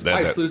 yeah, his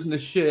wife's losing the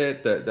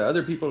shit. The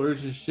other people are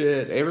losing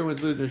shit.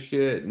 Everyone's losing their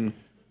shit. And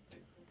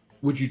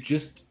would you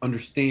just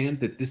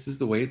understand that this is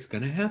the way it's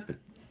going to happen?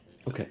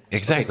 Okay.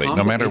 Exactly. Okay,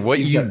 no matter what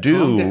you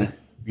do.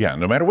 Yeah.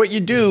 No matter what you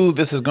do,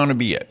 this is going to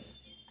be it.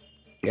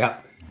 Yeah.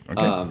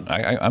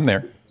 Okay. I'm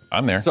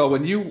there. So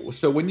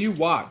when you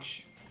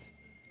watch,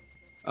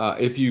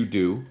 if you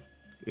do,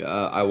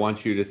 I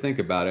want you to think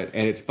about it.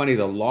 And it's funny,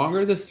 the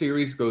longer the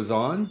series goes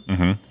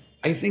on,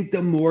 I think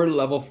the more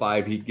level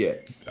 5 he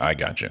gets. I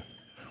gotcha.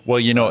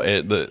 Well,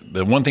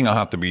 the one thing I'll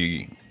have to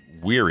be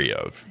weary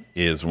of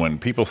is when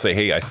people say,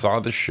 "Hey, I saw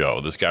the show.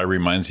 This guy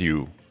reminds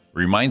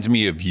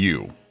me of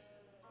you,"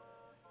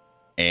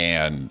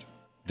 and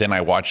then I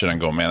watch it and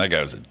go, "Man, that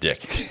guy was a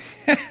dick."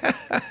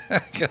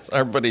 Because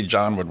our buddy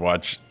John would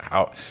watch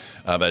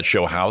that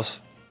show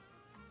House.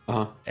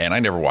 And I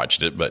never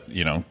watched it, but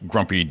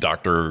grumpy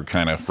doctor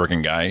kind of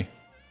freaking guy.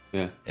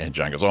 Yeah. And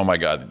John goes, "Oh my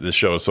God, this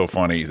show is so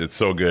funny. It's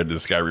so good.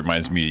 This guy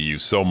reminds me of you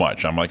so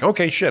much." I'm like,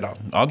 "Okay, shit,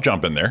 I'll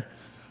jump in there.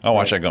 I'll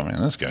watch that." Go,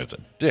 "Man, this guy's a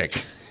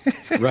dick."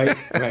 Right.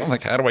 I'm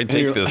like, "How do I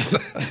take this?"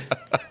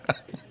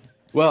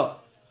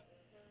 Well,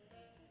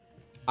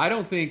 I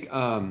don't think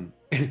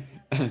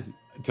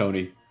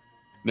Tony,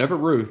 never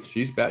Ruth.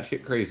 She's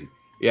batshit crazy.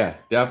 Yeah,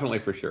 definitely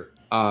for sure.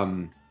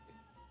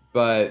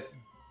 But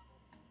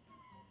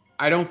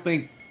I don't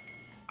think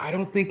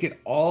at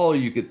all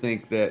you could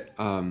think that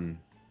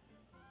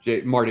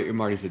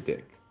Marty's a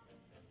dick.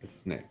 That's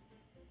his name.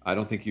 I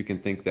don't think you can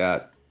think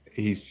that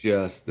he's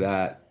just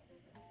that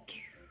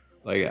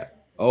like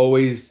that.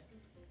 Always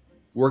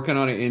working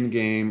on an end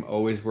game,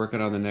 always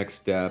working on the next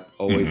step,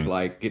 always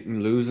like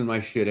losing my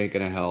shit ain't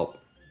gonna help.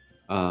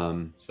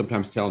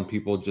 Sometimes telling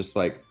people just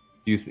like,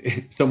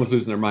 someone's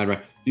losing their mind,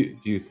 right? Do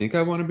you think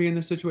I want to be in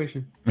this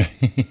situation? Do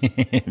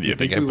you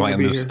think I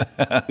planned this?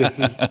 This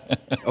is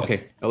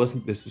okay. Now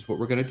listen, this is what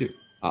we're gonna do.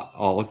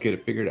 I'll get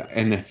it figured out,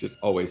 and that's just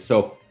always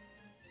so.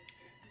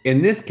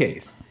 In this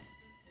case,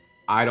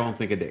 I don't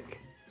think a dick.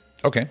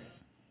 Okay.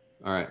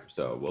 All right.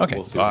 So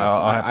we'll see.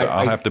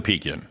 I'll have to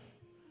peek in.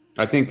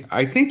 I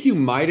think you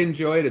might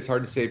enjoy it. It's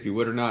hard to say if you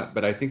would or not,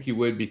 but I think you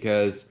would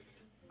because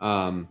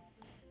I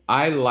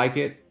like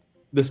it.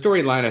 The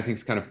storyline I think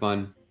is kind of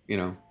fun.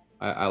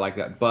 I like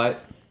that,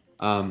 but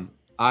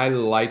I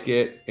like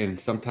it, and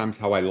sometimes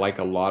how I like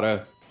a lot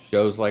of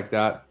shows like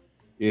that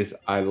is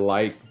I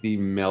like the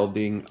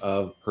melding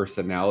of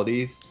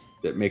personalities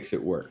that makes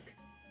it work.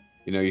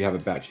 You have a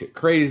batshit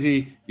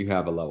crazy, you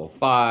have a level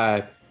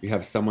 5, you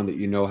have someone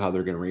that how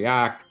they're going to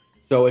react.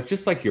 So it's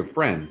just like your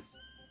friends.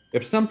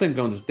 If something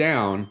goes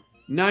down,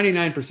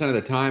 99% of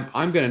the time,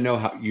 I'm going to know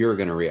how you're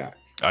going to react.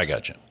 I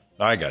got you.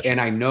 And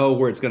I know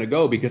where it's going to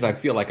go because I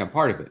feel like I'm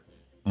part of it.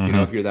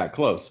 If you're that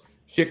close.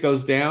 Shit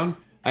goes down,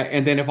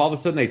 and then if all of a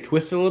sudden they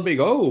twist it a little bit, you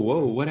go, "Oh,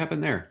 whoa, what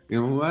happened there?"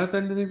 I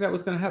didn't think that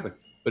was going to happen.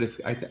 But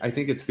I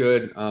think it's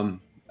good.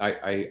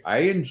 I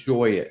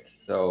enjoy it.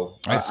 So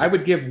I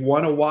would give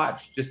one a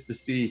watch just to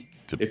see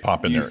if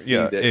pop in there.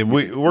 Yeah,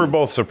 we're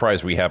both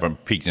surprised we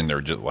haven't peeked in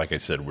there. Just like I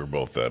said, we're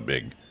both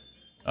big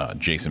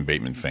Jason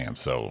Bateman fans.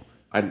 So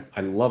I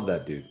love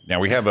that dude.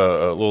 Now we have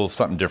a little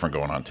something different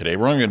going on today.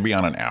 We're only going to be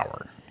on an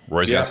hour.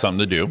 Roy's got something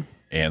to do,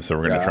 and so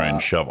we're going to try and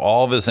shove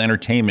all this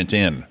entertainment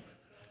in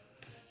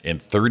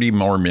 30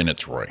 more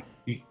minutes, Roy.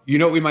 You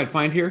know what we might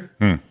find here?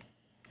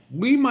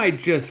 we might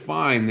just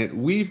find that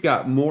we've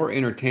got more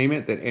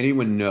entertainment than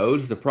anyone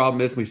knows. The problem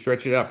is we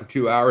stretch it out for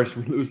 2 hours,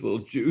 we lose a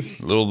little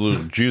juice. A little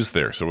juice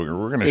there. So we're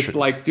going to. It's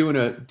like doing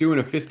a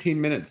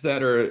 15-minute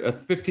set or a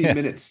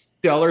 15-minute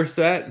stellar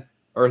set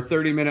or a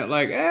 30-minute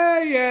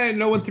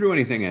no one threw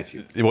anything at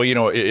you. Well,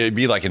 it'd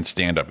be like in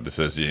stand-up. It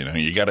says,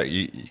 you got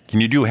to. Can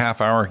you do a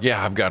half hour?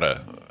 Yeah,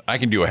 I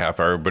can do a half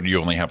hour, but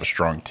you only have a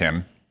strong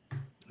 10.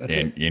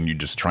 And you're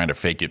just trying to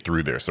fake it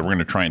through there. So we're going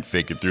to try and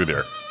fake it through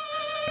there.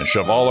 And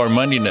shove all our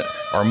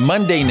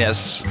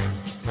Mondayness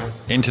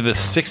into the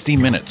 60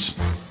 minutes.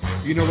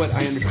 You know what?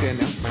 I understand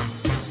now.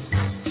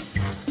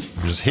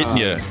 Just hitting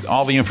you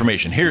all the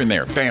information here and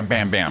there. Bam,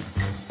 bam, bam.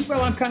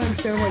 Well, I'm kind of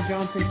understanding why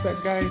John thinks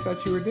that guy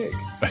thought you were a dick.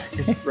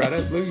 Just right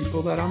out blue, you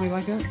pulled that on me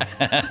like that.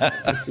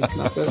 It's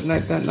just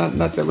not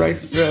the right.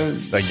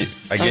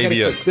 I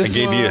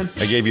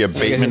gave you a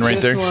Bateman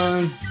right there.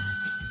 One.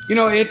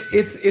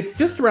 It's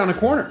just around the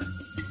corner.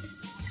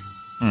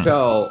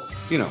 Till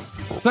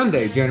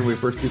Sunday, January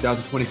 1st,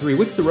 2023,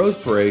 which the Rose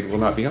Parade will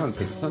not be on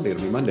because it's Sunday,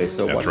 it'll be Monday,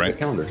 so watch the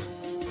calendars.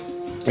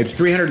 It's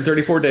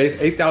 334 days,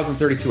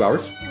 8,032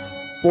 hours,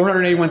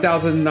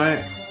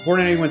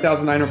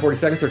 481,940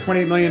 seconds, or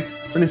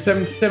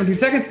 28,117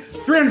 seconds,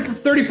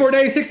 334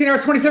 days, 16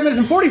 hours, 27 minutes,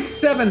 and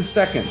 47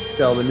 seconds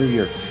till the new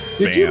year.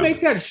 Did you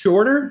make that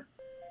shorter?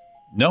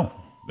 No,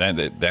 that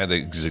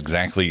is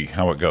exactly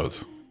how it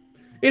goes.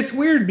 It's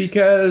weird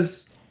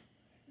because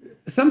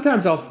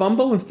sometimes I'll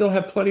fumble and still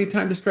have plenty of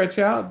time to stretch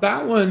out.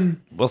 That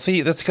one. Well,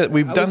 see, that's because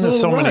we've done this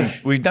so many.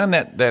 We've done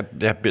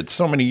that bit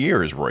so many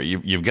years, Roy.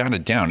 You've got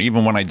it down,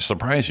 even when I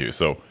surprise you.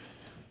 So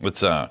let's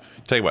tell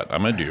you what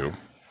I'm gonna do.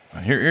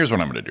 Here's what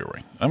I'm gonna do,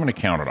 Roy. I'm gonna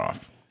count it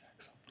off.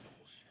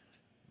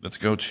 Let's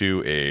go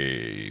to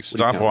a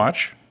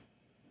stopwatch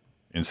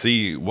and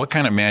see what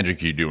kind of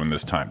magic you do in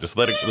this time. Just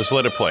let it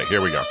play.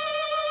 Here we go.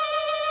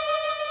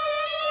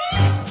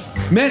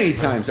 Many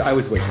times, I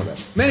always wait for that.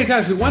 Many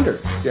times we wonder,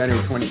 January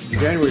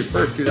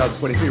 1st,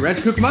 2023, Ranch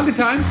Cucamonga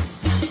time.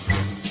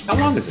 How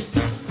long is it?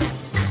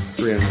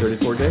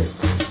 334 days.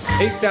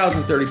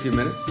 8,032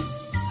 minutes.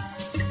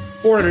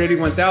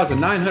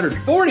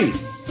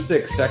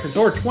 481,946 seconds,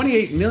 or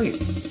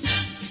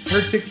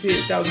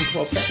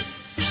 28,168,012 seconds.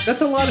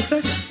 That's a lot of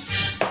seconds.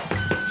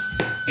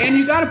 And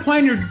you got to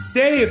plan your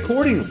day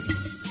accordingly,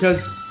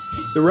 because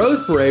the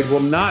Rose Parade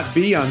will not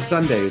be on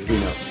Sunday, as we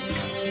know.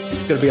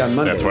 It's going to be on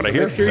Monday. That's what I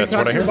hear. Make sure you That's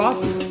talk what I to your hear.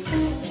 bosses.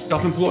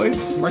 Self-employed,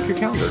 mark your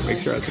calendar. Make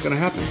sure that's going to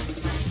happen.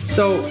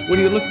 So when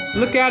you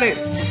look at it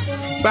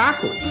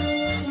backwards,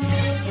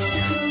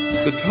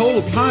 the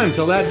total time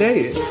till that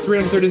day is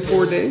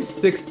 334 days,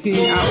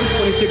 16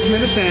 hours, 26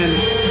 minutes, and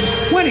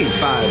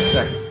 25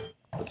 seconds.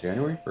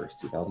 January 1st,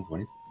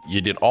 2020.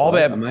 You did all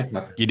that.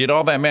 You did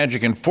all that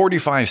magic in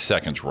 45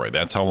 seconds, Roy.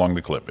 That's how long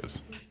the clip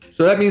is.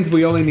 So that means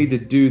we only need to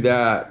do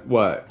that,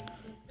 what?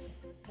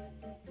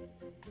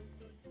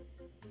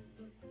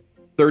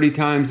 30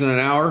 times in an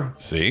hour.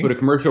 See? Put a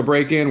commercial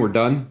break in, we're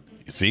done.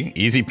 See?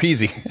 Easy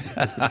peasy.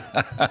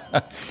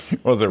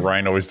 What was it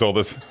Ryan always told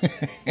us?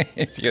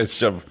 You guys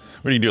shove,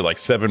 what do you do, like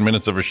 7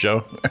 minutes of a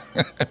show?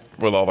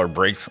 With all our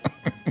breaks?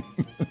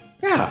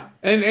 Yeah.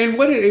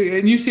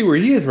 And you see where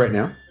he is right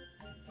now.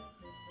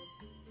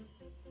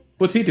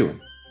 What's he doing?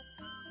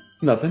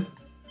 Nothing.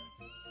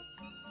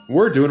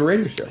 We're doing a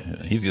radio show.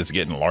 He's just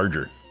getting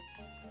larger.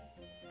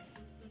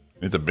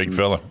 He's a big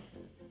fella.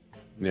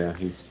 Yeah,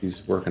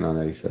 he's working on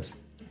that, he says.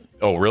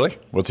 Oh, really?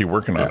 What's he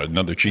working on?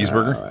 Another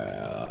cheeseburger?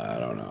 I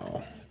don't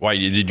know. Why,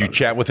 did you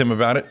chat with him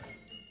about it?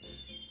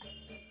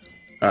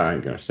 I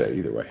ain't going to say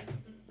either way.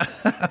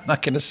 I'm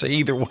not going to say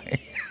either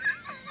way.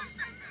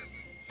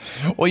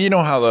 Well, you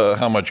know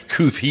how much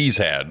couth he's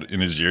had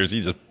in his years.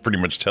 He just pretty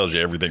much tells you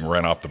everything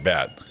right off the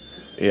bat.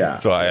 Yeah.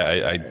 So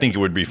I think it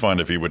would be fun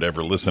if he would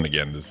ever listen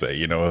again to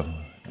say,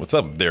 what's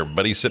up there,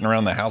 buddy? Sitting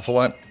around the house a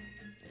lot?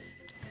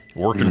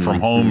 Working from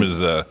home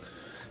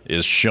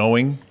is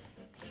showing.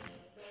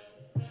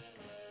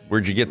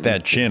 Where'd you get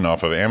that chin,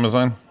 off of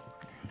Amazon?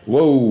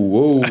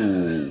 Whoa.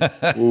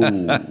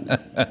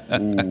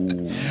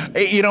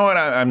 Hey, you know what?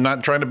 I'm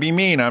not trying to be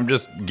mean. I'm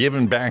just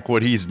giving back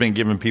what he's been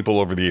giving people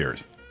over the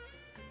years.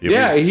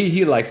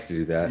 He likes to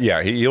do that.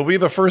 Yeah, he'll be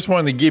the first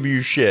one to give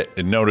you shit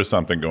and notice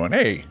something going,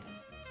 hey,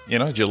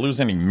 did you lose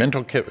any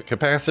mental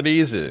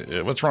capacities?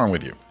 What's wrong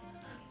with you?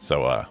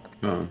 So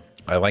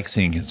I like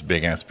seeing his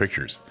big-ass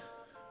pictures.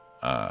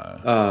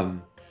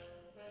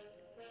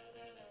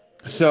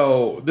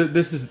 So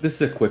this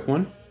is a quick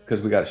one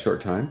because we got a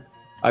short time.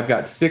 I've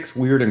got 6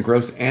 weird and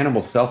gross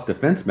animal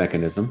self-defense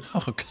mechanisms.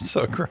 Oh,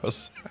 so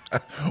gross.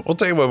 We'll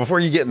tell you what,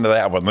 before you get into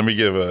that one, let me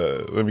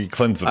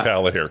cleanse the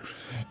palate here.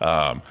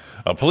 A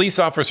police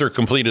officer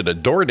completed a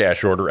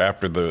DoorDash order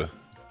after the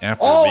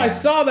I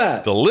saw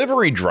that.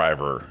 Delivery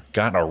driver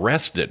got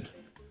arrested.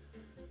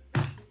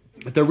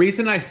 The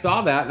reason I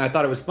saw that and I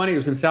thought it was funny, it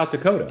was in South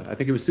Dakota. I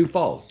think it was Sioux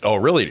Falls. Oh,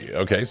 really?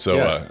 Okay, so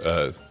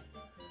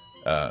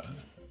Yeah.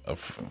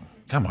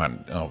 come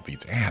on. Oh,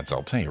 these ads,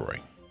 I'll tell you,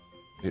 Roy.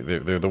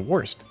 They're the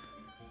worst.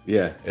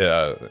 Yeah.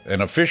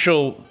 An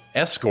official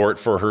escort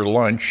for her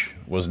lunch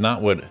was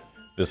not what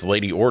this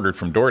lady ordered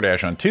from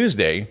DoorDash on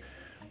Tuesday,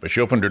 but she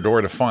opened her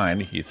door to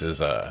find, he says,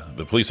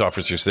 the police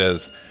officer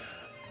says,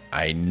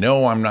 I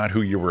know I'm not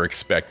who you were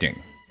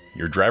expecting.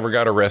 Your driver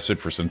got arrested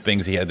for some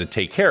things he had to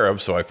take care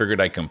of, so I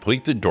figured I'd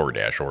complete the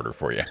DoorDash order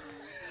for you.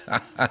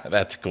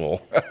 That's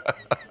cool.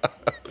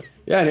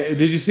 Yeah,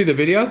 did you see the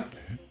video?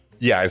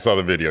 Yeah, I saw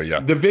the video, yeah.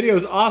 The video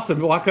is awesome.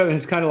 Walk up and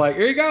it's kind of like,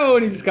 here you go.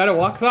 And he just kind of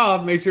walks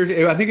off, make sure.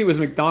 I think it was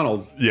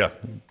McDonald's. Yeah.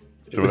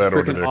 It was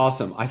freaking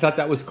awesome. I thought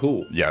that was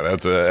cool. Yeah,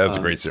 that's a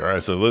great story. All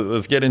right, so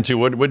let's get into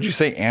what did you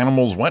say?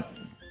 Animals what?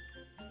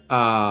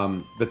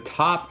 The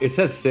top, it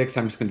says 6.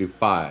 I'm just going to do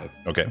 5.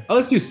 Okay. Oh,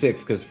 let's do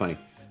 6 because it's funny.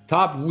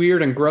 Top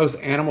weird and gross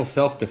animal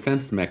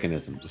self-defense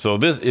mechanisms. So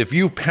if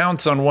you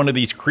pounce on one of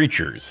these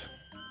creatures,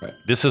 Right.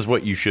 This is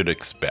what you should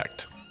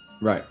expect.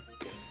 Right.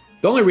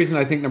 The only reason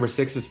I think number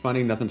 6 is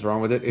funny, nothing's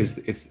wrong with it, is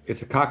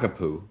it's a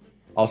cockapoo,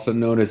 also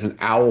known as an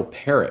owl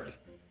parrot.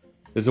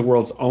 It's the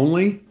world's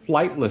only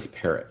flightless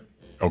parrot.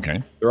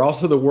 Okay. They're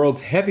also the world's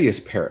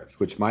heaviest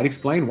parrots, which might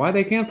explain why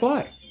they can't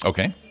fly.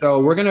 Okay. So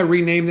we're going to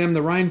rename them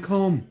the Ryan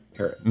Combe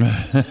parrot.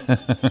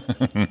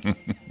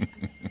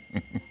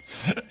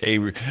 Hey,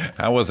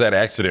 how was that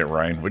accident,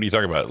 Ryan? What are you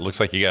talking about? It looks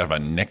like you got a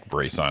neck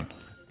brace on.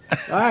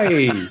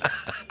 Aye.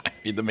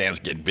 The man's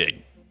getting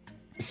big.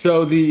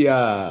 So the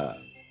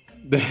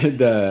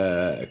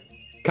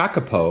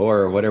kakapo,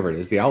 or whatever it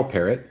is, the owl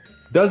parrot,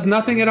 does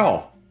nothing at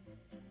all.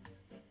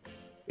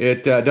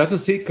 It doesn't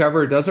seek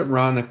cover, it doesn't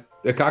run.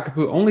 The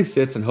cockapoo only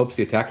sits and hopes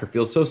the attacker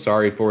feels so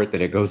sorry for it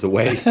that it goes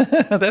away.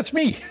 That's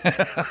me.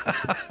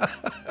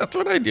 That's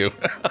what I do.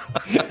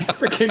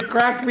 Freaking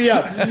cracked me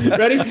up.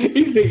 Ready?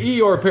 He's the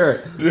Eeyore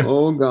parrot.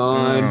 Oh,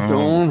 God,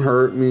 don't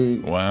hurt me.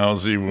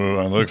 Wowzy woo,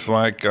 it looks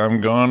like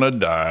I'm gonna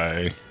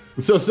die.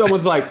 So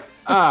someone's like,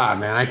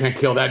 man, I can't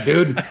kill that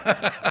dude.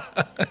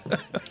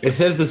 It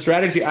says the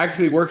strategy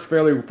actually works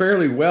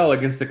fairly well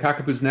against the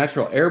cockapoo's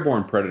natural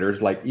airborne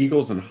predators like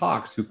eagles and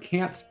hawks who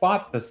can't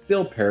spot the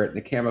still parrot in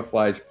the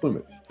camouflage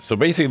plumage. So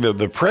basically,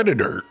 the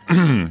predator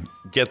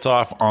gets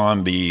off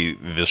on the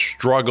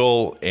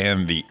struggle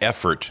and the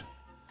effort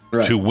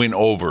to win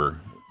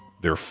over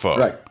their foe.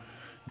 Right.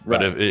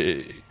 But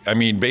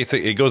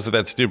basically, it goes to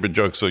that stupid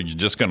joke. So you're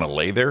just gonna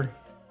lay there.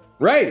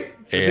 Right.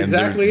 That's And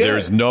exactly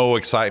there's it. no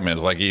excitement.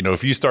 It's like,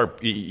 if you start,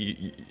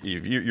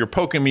 if you're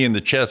poking me in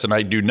the chest and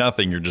I do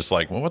nothing, you're just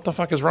like, well, what the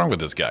fuck is wrong with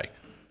this guy?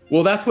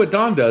 Well, that's what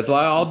Dawn does.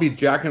 I'll be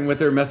jacking with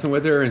her, messing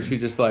with her, and she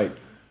just like,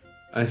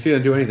 she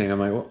doesn't do anything. I'm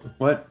like,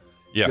 what?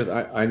 Yeah.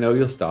 Because I know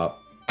you'll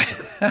stop.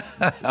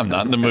 I'm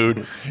not in the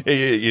mood.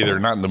 Either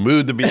not in the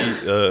mood to be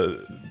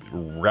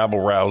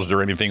rabble-roused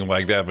or anything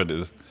like that, but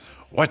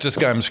watch this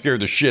guy, I'm scared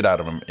the shit out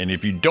of him. And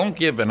if you don't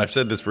give, and I've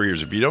said this for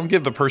years, if you don't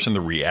give the person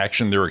the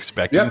reaction they're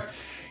expecting,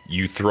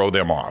 you throw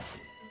them off.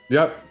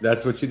 Yep,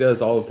 that's what she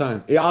does all the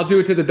time. Yeah, I'll do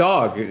it to the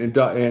dog, and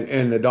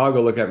the dog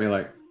will look at me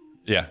like,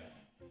 yeah,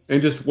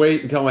 and just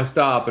wait until I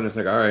stop, and it's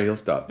like, all right, he'll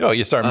stop.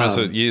 You start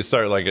messing. You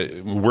start like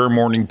we're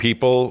morning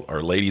people,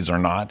 our ladies are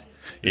not.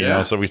 You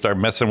know, so we start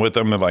messing with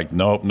them. They're like,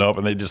 nope,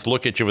 and they just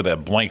look at you with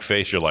that blank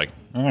face. You're like,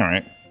 all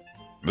right,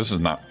 this is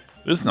not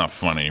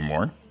fun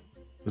anymore.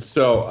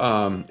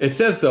 So it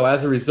says though,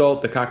 as a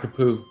result, the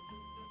cockapoo.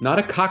 Not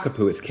a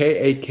cockapoo, it's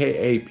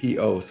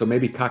Kakapo. So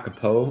maybe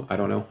kakapo, I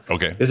don't know.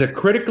 Okay. Is a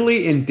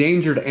critically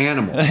endangered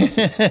animal.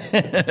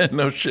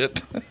 No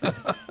shit.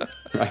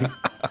 Right?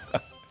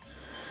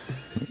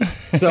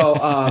 So,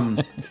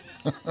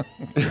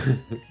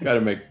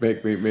 gotta make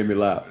me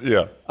laugh.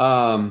 Yeah.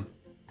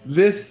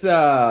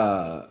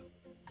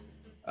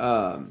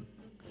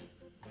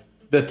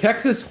 The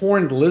Texas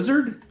horned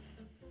lizard,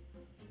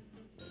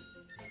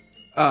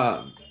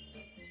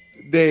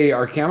 they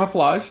are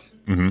camouflaged.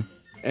 Mm-hmm.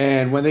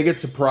 And when they get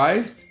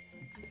surprised,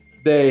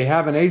 they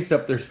have an ace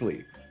up their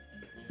sleeve.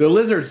 The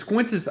lizard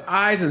squints its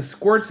eyes and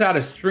squirts out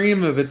a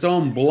stream of its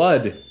own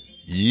blood.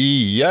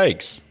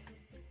 Yikes.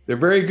 They're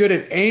very good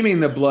at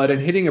aiming the blood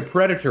and hitting a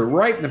predator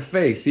right in the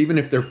face, even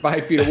if they're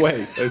 5 feet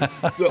away.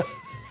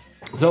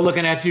 So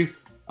looking at you,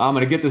 I'm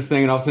going to get this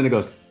thing, and all of a sudden it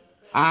goes,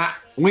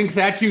 winks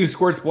at you,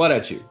 squirts blood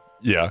at you.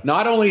 Yeah.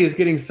 Not only is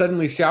getting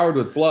suddenly showered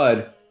with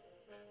blood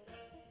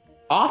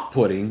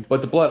off-putting, but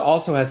the blood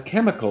also has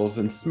chemicals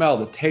and smell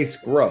that taste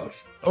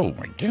gross. Oh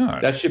my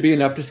God. That should be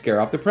enough to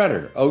scare off the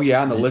predator. Oh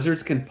yeah, and the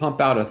lizards can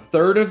pump out a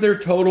third of their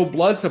total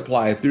blood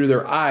supply through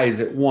their eyes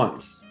at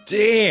once.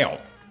 Damn.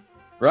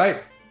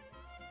 Right?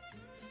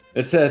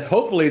 It says,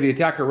 hopefully the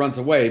attacker runs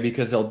away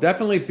because they'll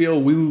definitely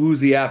feel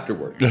woozy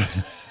afterward.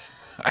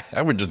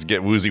 I would just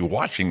get woozy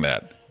watching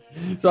that.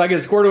 So I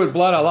get squirted with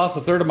blood. I lost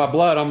a third of my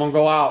blood. I'm going to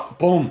go out.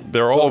 Boom.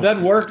 They're all... If it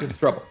doesn't work, it's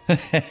trouble.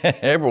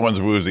 Everyone's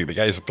woozy. The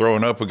guy's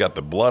throwing up who got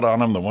the blood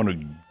on him. The one who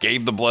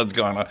gave the blood's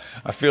gone.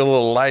 I feel a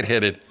little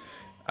lightheaded.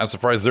 I'm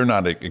surprised they're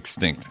not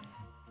extinct.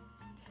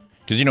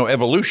 Because,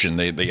 evolution,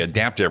 they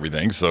adapt to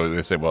everything. So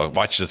they say, well,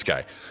 watch this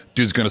guy.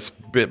 Dude's going to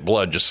spit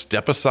blood. Just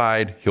step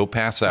aside. He'll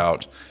pass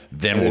out.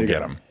 Then we'll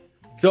get him.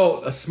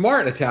 So a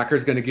smart attacker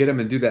is going to get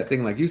him and do that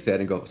thing like you said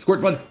and go, squirt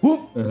blood.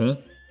 Whoop.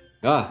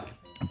 Mm-hmm.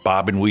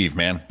 Bob and weave,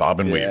 man. Bob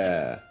and weave.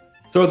 Yeah.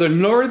 So the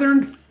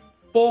northern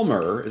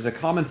fulmar is a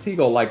common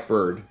seagull-like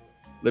bird.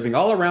 living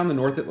all around the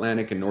North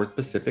Atlantic and North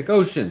Pacific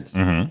Oceans.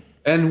 Mm-hmm.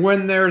 And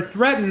when they're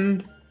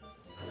threatened,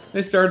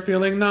 they start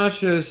feeling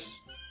nauseous.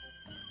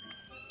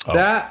 Oh.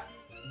 That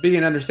being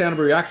an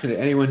understandable reaction to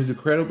anyone who's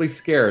incredibly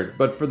scared.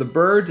 But for the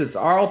birds, it's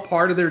all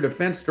part of their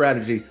defense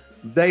strategy.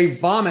 They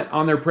vomit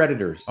on their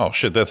predators. Oh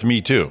shit, that's me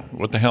too.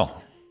 What the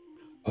hell?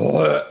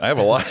 I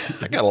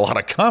got a lot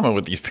of common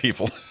with these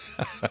people.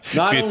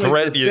 Not If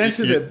only is the stench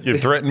of you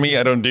threaten me,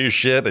 I don't do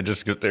shit. I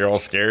just get there all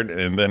scared,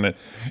 and then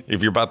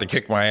if you're about to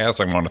kick my ass,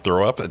 I want to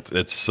throw up.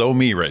 It's so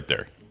me right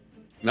there.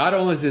 Not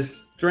only is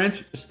this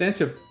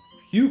stench of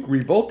puke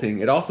revolting,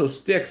 it also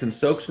sticks and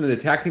soaks into the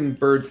attacking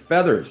bird's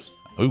feathers.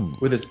 Ooh.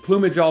 With its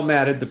plumage all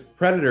matted, the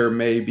predator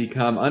may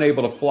become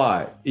unable to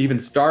fly, even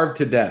starve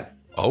to death.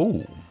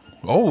 Oh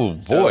So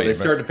boy! they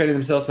start defending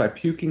themselves by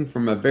puking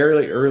from a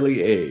very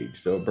early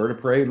age. So a bird of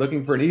prey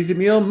looking for an easy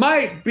meal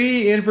might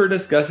be in for a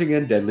disgusting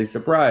and deadly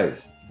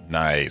surprise.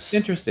 Nice.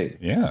 Interesting.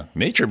 Yeah,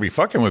 nature be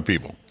fucking with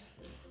people.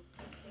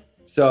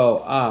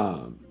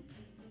 So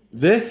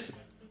this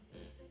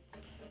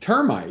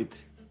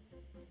termite,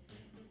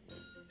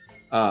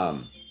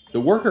 the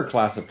worker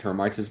class of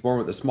termites, is born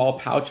with a small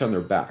pouch on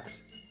their backs.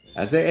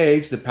 As they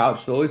age, the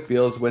pouch slowly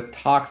fills with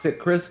toxic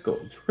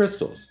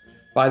crystals.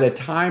 By the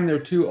time they're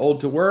too old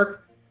to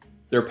work,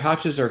 their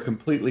pouches are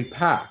completely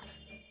packed.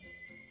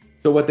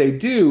 So what they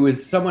do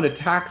is someone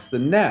attacks the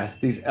nest.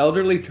 These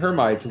elderly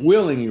termites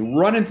willingly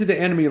run into the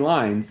enemy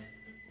lines.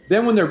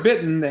 Then when they're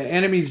bitten, the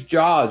enemy's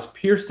jaws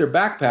pierce their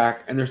backpack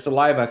and their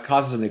saliva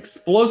causes an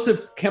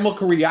explosive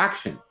chemical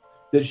reaction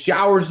that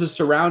showers the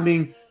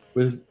surrounding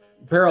with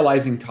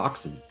paralyzing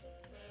toxins.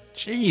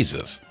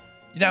 Jesus.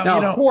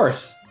 Now, of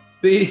course,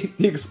 the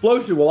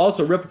explosion will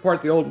also rip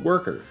apart the old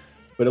worker.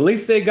 But at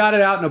least they got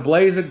it out in a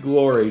blaze of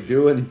glory,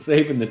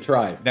 saving the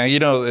tribe. Now,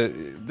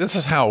 this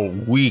is how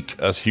weak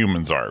us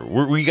humans are.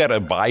 We got to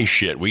buy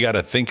shit. We got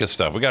to think of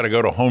stuff. We got to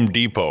go to Home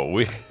Depot.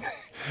 We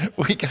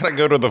got to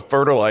go to the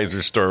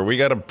fertilizer store. We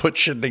got to put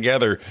shit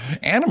together.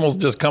 Animals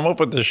just come up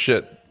with this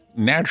shit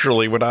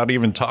naturally without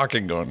even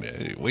talking, going,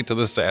 hey, wait till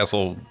this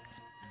asshole.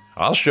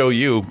 I'll show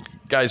you.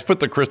 Guys, put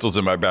the crystals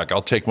in my back.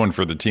 I'll take one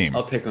for the team.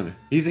 I'll take one.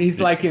 He's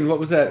like in, what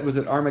was that? Was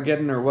it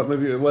Armageddon or what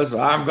movie it was?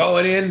 I'm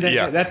going in.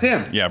 Yeah. That's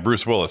him. Yeah,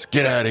 Bruce Willis.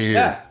 Get out of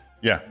here.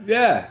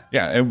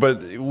 Yeah.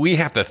 But we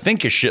have to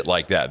think of shit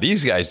like that.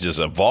 These guys just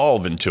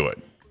evolve into it.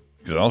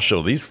 Because I'll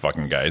show these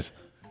fucking guys.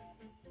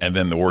 And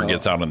then the word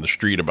gets out on the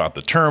street about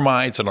the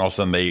termites, and all of a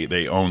sudden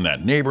they own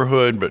that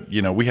neighborhood. But,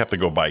 we have to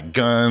go buy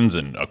guns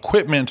and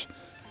equipment.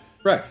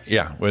 Right.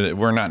 Yeah,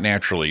 we're not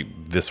naturally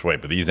this way.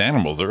 But these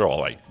animals, they're all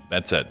like,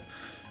 that's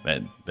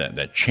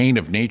that chain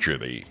of nature,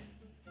 the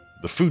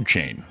food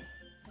chain.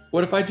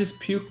 What if I just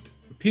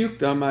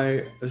puked on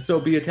my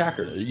SOB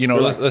attacker?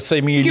 Let's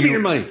say me and you. Give me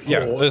your money.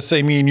 Yeah, let's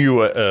say me and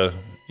you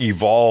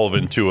evolve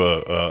into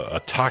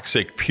a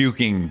toxic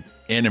puking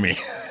enemy.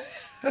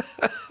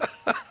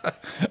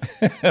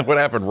 What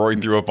happened? Roy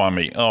threw up on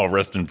me. Oh,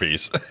 rest in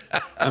peace.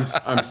 I'm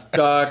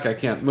stuck. I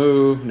can't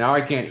move. Now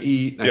I can't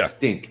eat. And I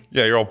stink.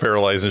 Yeah, you're all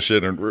paralyzed and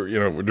shit. And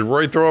did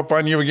Roy throw up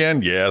on you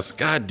again? Yes.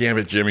 God damn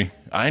it, Jimmy.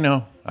 I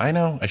know.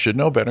 I should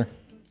know better.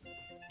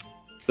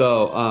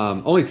 So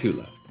only 2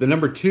 left. The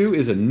number 2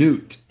 is a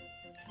newt.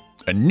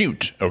 A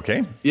newt.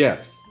 Okay.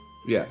 Yes.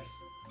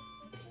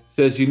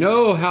 Says, you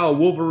know how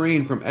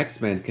Wolverine from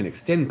X-Men can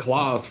extend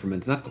claws from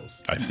his knuckles?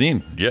 I've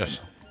seen. Yes.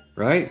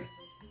 Right?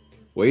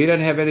 Well, he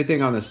doesn't have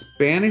anything on the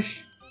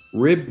Spanish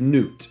ribbed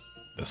newt.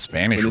 The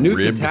Spanish when the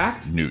newt's ribbed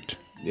attacked, newt.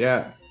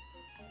 Yeah.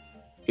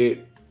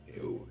 It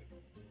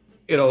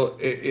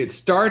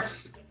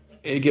starts.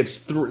 It gets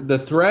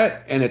the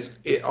threat, and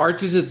it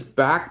arches its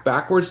back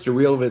backwards to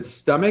reel of its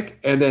stomach,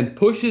 and then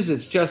pushes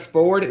its chest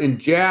forward and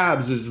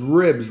jabs his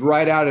ribs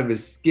right out of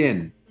his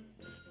skin.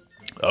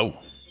 Oh.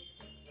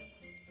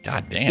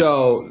 God damn.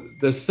 So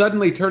the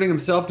suddenly turning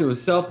himself to a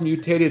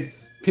self-mutated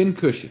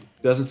pincushion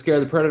doesn't scare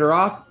the predator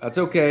off. That's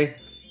okay.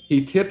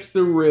 He tips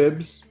the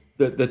ribs.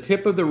 The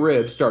tip of the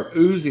ribs start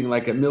oozing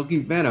like a milky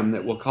venom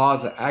that will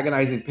cause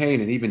agonizing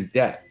pain and even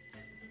death.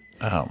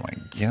 Oh my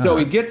God. So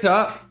he gets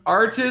up,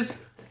 arches,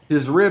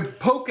 his ribs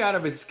poke out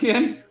of his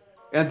skin,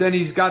 and then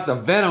he's got the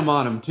venom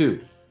on him too.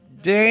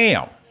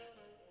 Damn.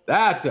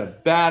 That's a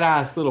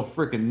badass little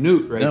freaking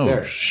newt right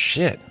there. No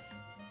shit.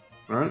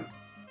 All right.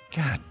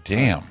 God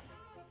damn.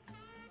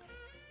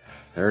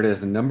 There it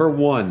is. Number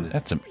 1.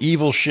 That's some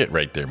evil shit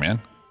right there,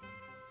 man.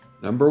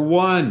 Number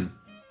 1.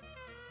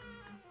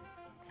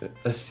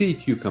 A sea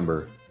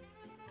cucumber.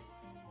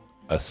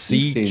 A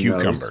sea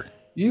cucumber.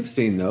 You've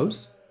seen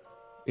those.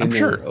 In I'm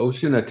sure. the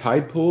ocean, a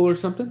tide pool or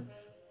something.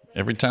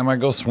 Every time I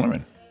go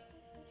swimming.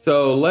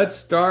 So let's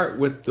start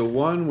with the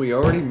one we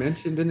already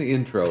mentioned in the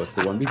intro. It's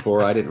the one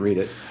before. I didn't read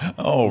it.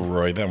 Oh,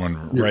 Roy, that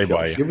one right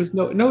by you. It was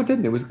no, it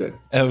didn't. It was good.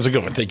 That was a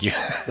good one. Thank you.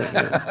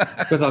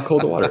 Because how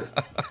cold the water is.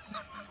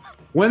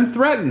 When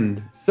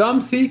threatened, some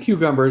sea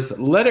cucumbers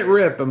let it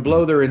rip and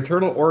blow their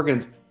internal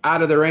organs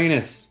out of their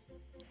anus.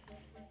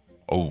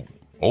 Oh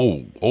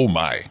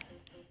my.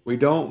 We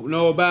don't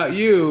know about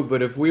you,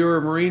 but if we were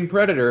a marine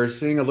predator,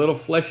 seeing a little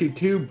fleshy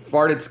tube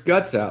fart its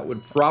guts out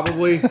would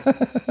probably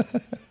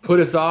put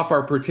us off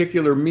our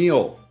particular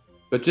meal.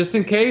 But just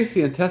in case,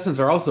 the intestines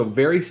are also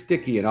very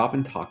sticky and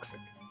often toxic.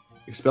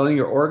 Expelling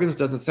your organs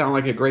doesn't sound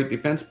like a great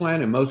defense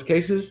plan. In most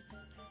cases,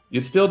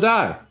 you'd still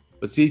die.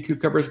 But sea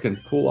cucumbers can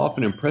pull off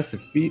an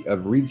impressive feat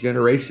of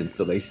regeneration,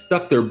 so they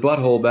suck their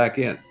butthole back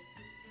in.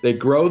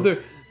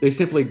 They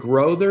simply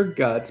grow their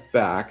guts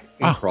back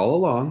and crawl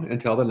along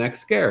until the next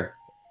scare.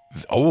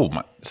 Oh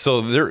my!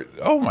 So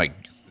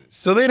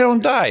they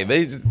don't die.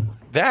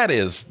 That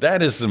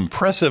is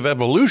impressive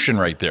evolution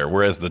right there.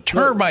 Whereas the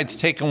termite's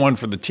taking one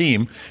for the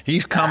team.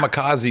 He's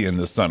kamikaze in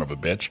this son of a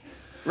bitch.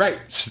 Right.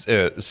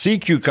 Sea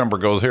cucumber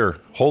goes, here,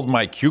 hold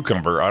my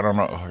cucumber. I don't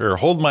know. Here,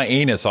 hold my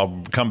anus.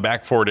 I'll come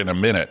back for it in a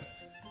minute.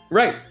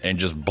 Right. And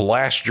just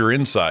blast your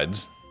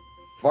insides.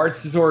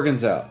 Farts his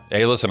organs out.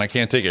 Hey, listen, I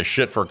can't take a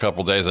shit for a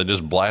couple days. I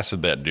just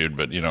blasted that dude,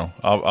 but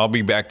I'll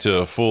be back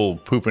to full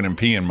pooping and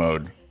peeing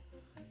mode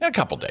in a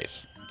couple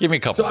days. Give me a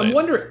couple days.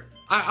 So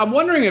I'm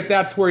wondering if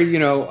that's where,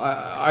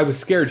 I was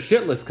scared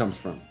shitless comes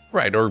from.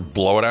 Right, or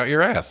blow it out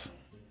your ass.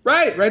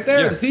 Right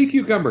there, Yeah. the sea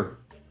cucumber.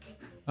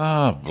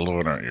 Blow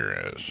it out your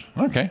ass.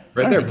 Okay.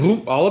 Right there,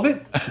 boom, all of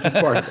it? Just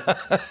part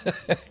of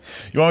it.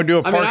 You want to do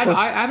a partial?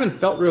 I haven't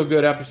felt real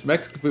good after some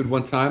Mexican food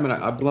one time, and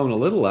I've blown a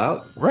little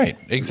out. Right,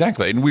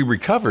 exactly. And we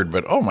recovered,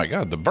 but oh my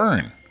God, the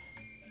burn.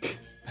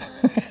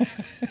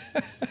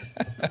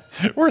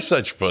 We're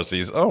such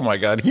pussies. Oh my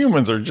God,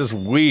 humans are just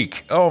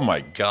weak. Oh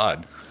my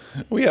God.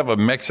 We have a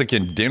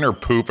Mexican dinner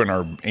poop and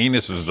our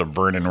anuses are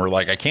burning. We're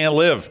like, I can't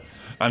live.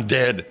 I'm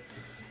dead.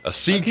 A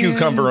sea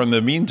cucumber, in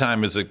the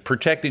meantime, is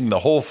protecting the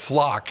whole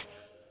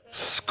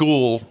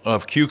school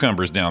of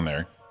cucumbers down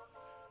there.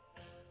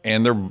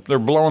 And they're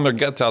blowing their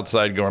guts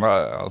outside going,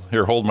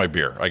 here, hold my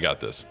beer. I got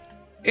this.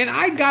 And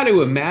I got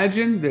to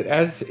imagine that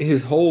as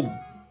his whole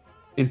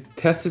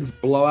intestines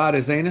blow out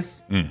his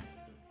anus,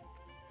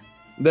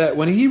 that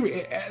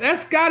when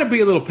that's got to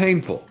be a little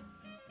painful.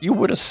 You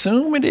would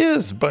assume it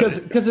is, but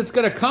because it's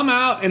going to come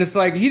out, and it's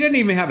like he didn't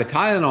even have a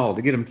Tylenol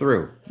to get him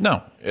through.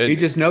 No, he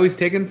just know he's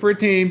taking for a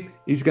team.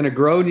 He's going to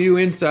grow new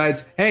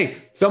insides. Hey,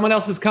 someone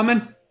else is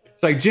coming.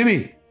 It's like,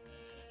 Jimmy,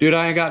 dude,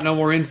 I ain't got no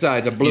more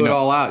insides. I blew it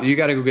all out. You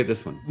got to go get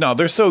this one. No,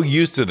 they're so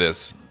used to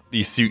this.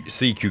 These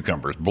sea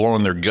cucumbers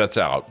blowing their guts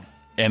out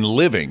and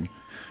living.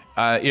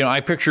 I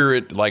picture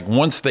it like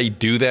once they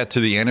do that to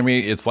the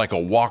enemy, it's like a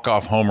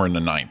walk-off homer in the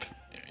ninth.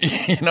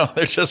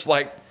 They're just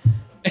like.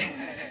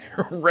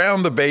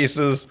 Around the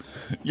bases,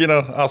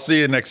 I'll see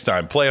you next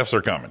time. Playoffs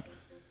are coming,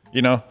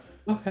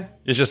 Okay.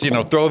 It's just,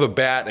 throw the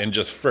bat and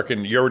just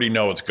frickin', you already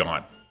know it's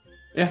gone.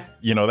 Yeah.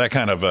 That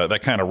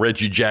kind of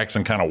Reggie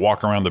Jackson kind of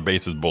walk around the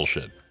bases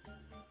bullshit.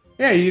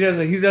 Yeah, he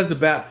does the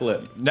bat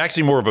flip.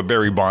 Actually more of a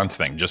Barry Bonds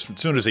thing. Just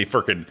as soon as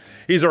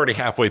he's already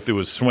halfway through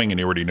his swing and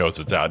he already knows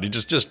it's out. He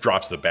just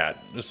drops the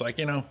bat. Just like,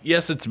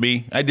 yes, it's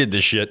me. I did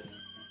this shit.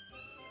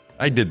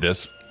 I did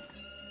this.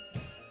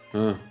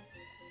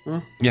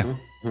 Yeah.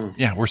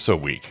 Yeah, we're so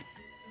weak.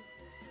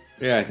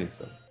 Yeah, I think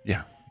so.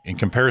 Yeah. In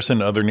comparison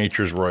to other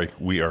natures, Roy,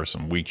 we are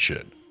some weak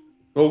shit.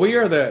 Well, we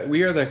are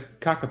the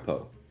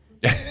kakapo.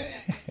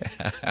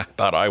 I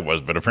thought I was,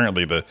 but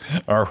apparently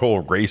our whole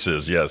race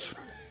is, yes.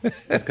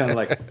 It's kind of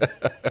like...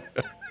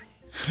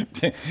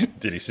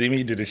 Did he see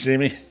me? Did he see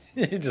me?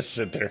 He just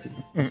sit there.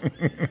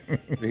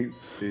 Did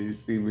you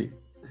see me?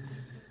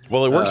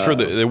 Well, it works for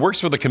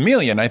the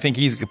chameleon. I think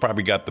he's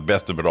probably got the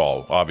best of it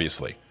all,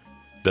 obviously.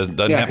 Doesn't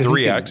have to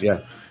react.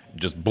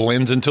 Just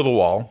blends into the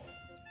wall,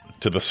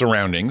 to the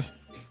surroundings.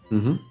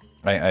 Mm-hmm.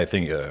 I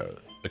think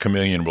the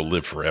chameleon will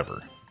live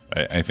forever.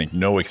 I think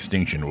no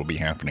extinction will be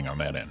happening on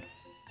that end.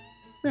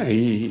 Yeah,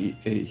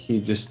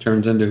 he just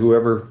turns into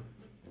whoever,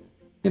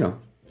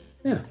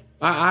 Yeah,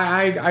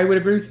 I would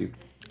agree with you.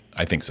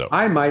 I think so.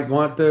 I might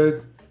want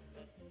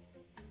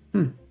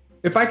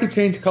if I could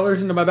change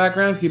colors into my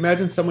background, can you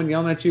imagine someone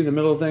yelling at you in the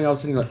middle of the thing? I was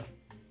sitting like...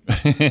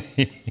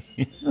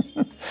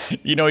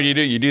 You know what you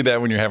do? You do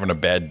that when you're having a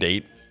bad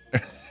date.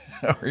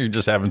 Or you're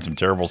just having some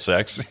terrible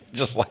sex.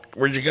 Just like,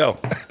 where'd you go?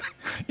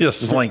 You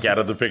just slink out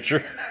of the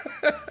picture.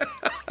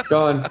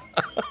 Gone.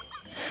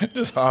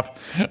 Just hop.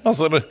 All of a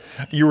sudden,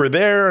 you were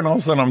there, and all of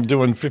a sudden I'm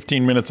doing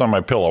 15 minutes on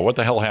my pillow. What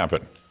the hell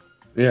happened?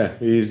 Yeah,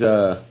 he's,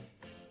 Wow.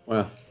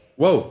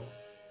 Whoa.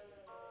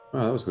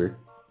 Wow, that was weird.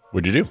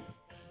 What'd you do?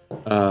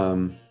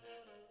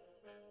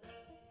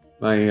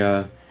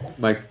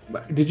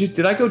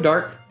 Did I go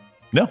dark?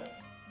 No.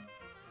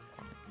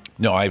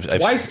 No, I've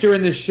twice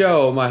during this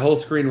show, my whole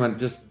screen went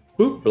just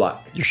boop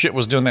black. Your shit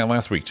was doing that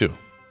last week too.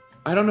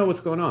 I don't know what's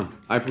going on.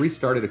 I've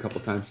restarted a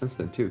couple times since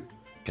then too.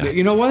 God,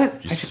 you know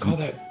what? I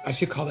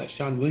should call that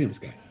Sean Williams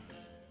guy.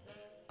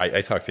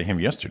 I talked to him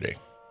yesterday.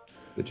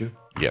 Did you?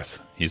 Yes,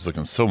 he's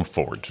looking so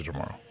forward to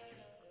tomorrow.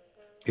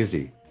 Is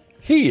he?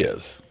 He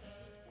is.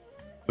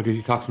 Well, did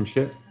he talk some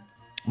shit?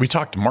 We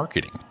talked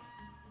marketing.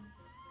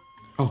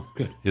 Oh,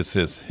 good.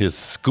 His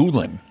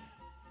schooling.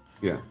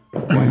 Yeah,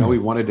 well, I know he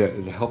wanted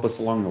to help us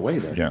along the way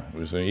there. Yeah,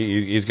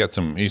 he's got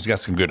some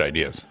good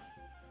ideas.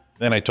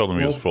 Then I told him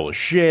he was full of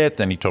shit.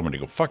 Then he told me to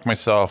go fuck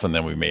myself, and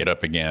then we made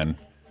up again.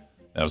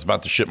 I was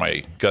about to shit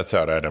my guts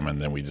out at him, and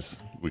then we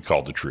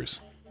called the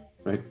truce.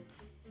 Right.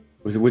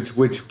 Which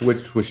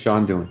was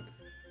Sean doing?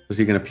 Was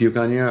he going to puke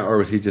on you, or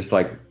was he just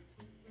like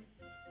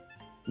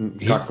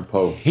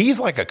cock-a-po? He's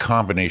like a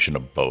combination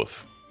of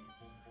both.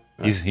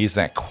 He's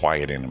that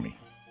quiet enemy.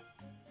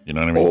 You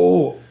know what I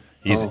mean?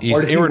 He's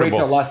or does irritable.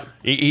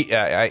 He wait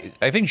till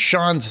I think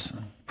Sean's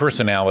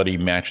personality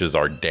matches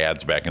our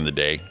dad's back in the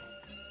day,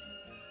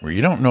 where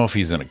you don't know if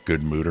he's in a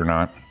good mood or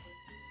not,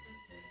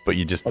 but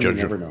you just judge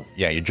never him. know.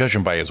 Yeah, you judge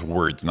him by his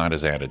words, not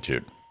his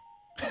attitude.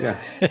 Yeah.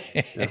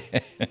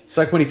 It's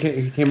like when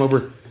he came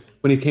over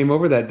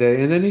that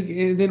day,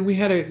 and then we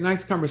had a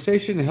nice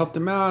conversation and helped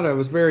him out. I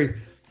was very,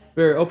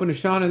 very open to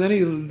Sean, and then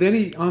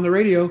he on the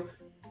radio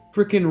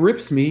freaking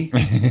rips me.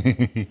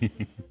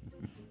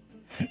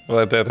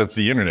 Well, that's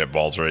the internet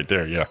balls right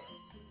there. Yeah.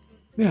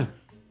 Yeah.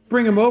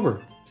 Bring him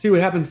over. See what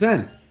happens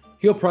then.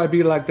 He'll probably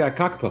be like that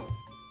cockpo.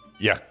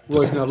 Yeah.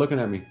 Roy's not looking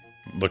at me.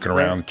 Looking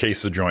around,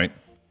 case the joint.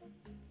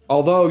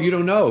 Although you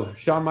don't know,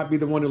 Sean might be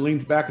the one who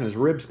leans back and his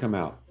ribs come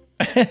out.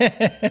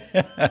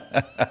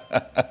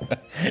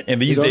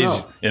 And these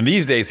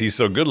days, he's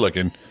so good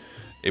looking.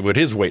 With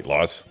his weight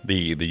loss,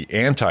 the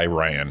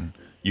anti-Ryan,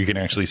 you can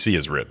actually see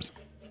his ribs.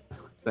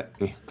 The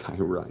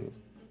anti-Ryan.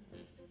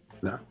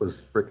 That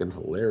was freaking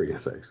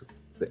hilarious, actually.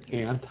 The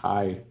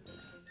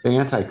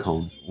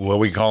anti-cone. What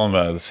we call him,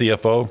 the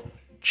CFO,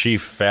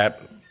 Chief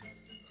Fat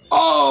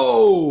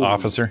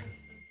Officer.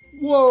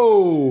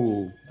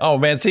 Whoa. Oh,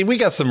 man, see, we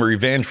got some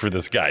revenge for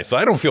this guy, so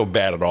I don't feel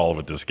bad at all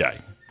with this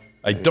guy.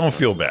 I don't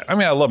feel bad. I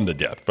mean, I love him to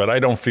death, but I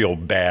don't feel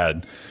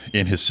bad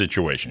in his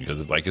situation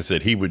because, like I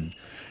said, he would...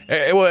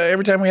 Well,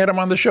 every time we had him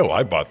on the show,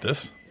 I bought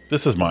this.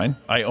 This is mine.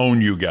 I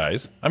own you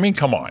guys. I mean,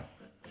 come on.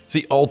 It's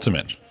the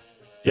ultimate.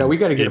 Yeah, we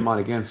got to get him on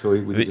again so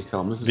we can just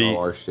tell him this is all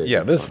our shit.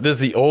 Yeah, this is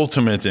the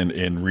ultimate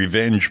in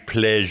revenge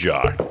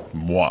pleasure.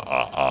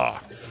 Mwah.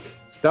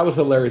 That was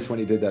hilarious when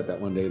he did that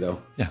one day, though.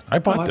 Yeah, I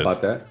bought this.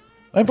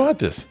 I bought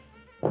this.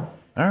 All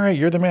right,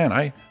 you're the man.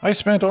 I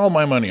spent all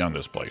my money on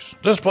this place.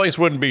 This place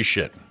wouldn't be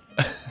shit.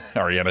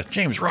 Ariana,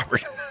 James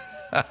Robert.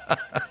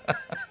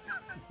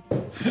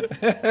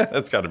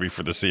 That's got to be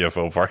for the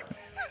CFO part.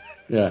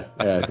 Yeah,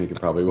 I think it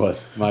probably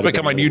was. But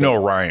come on, you know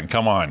Ryan.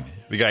 Come on.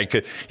 The guy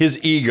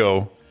his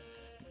ego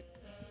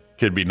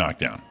could be knocked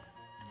down.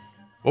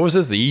 What was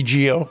this, the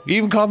EGO? You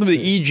even called him the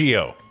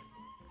EGO.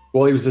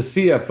 Well, he was the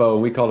CFO,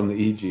 and we called him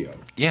the EGO.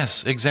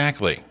 Yes,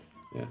 exactly.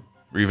 Yeah.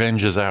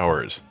 Revenge is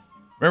ours.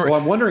 Remember, well,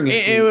 I'm wondering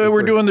if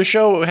we're doing the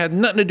show. It had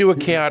nothing to do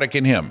with Chaotic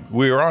and him.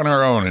 We were on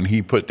our own, and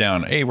he put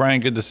down, "Hey, Ryan,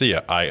 good to see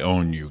you. I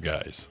own you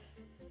guys."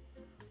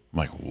 I'm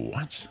like,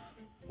 what?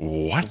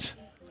 What?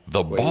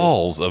 The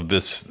balls of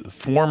this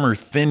former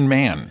thin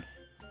man.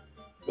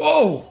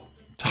 Whoa!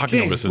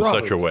 Talking to us in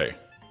such a way.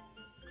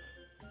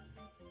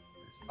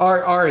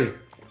 Ari,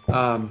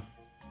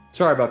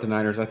 sorry about the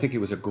Niners. I think it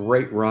was a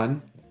great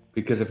run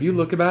because if you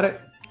look about it,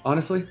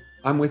 honestly,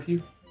 I'm with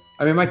you.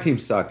 I mean, my team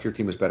sucked. Your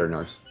team was better than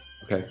ours.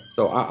 Okay,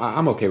 so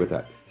I'm okay with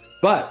that.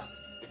 But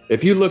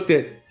if you looked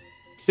at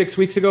 6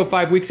 weeks ago,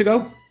 5 weeks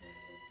ago,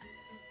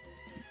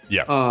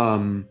 yeah,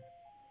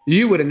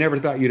 you would have never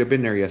thought you'd have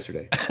been there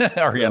yesterday.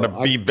 Ariana,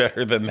 so be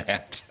better than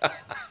that.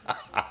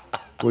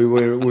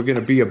 We're going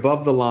to be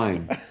above the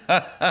line.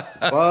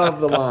 Above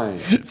the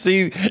line.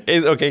 See,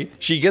 okay,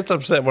 she gets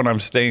upset when I'm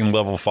staying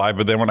level 5,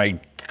 but then when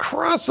I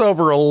cross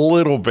over a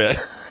little bit,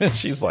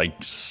 she's like,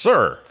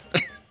 "Sir,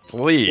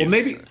 please."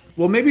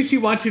 Well, maybe she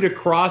wants you to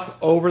cross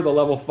over the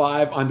level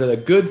 5 onto the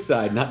good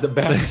side, not the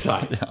bad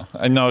side. Yeah,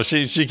 I know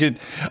she could.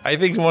 I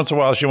think once in a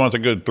while she wants a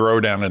good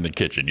throwdown in the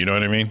kitchen. You know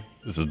what I mean?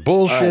 This is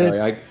bullshit.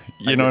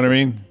 You know what I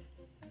mean?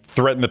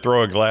 Threaten to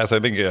throw a glass. I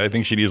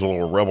think she needs a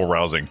little rebel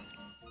rousing.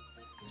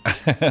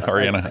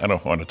 Ariana, I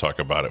don't want to talk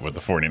about it with the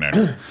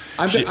 49ers.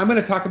 I'm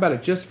going to talk about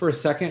it just for a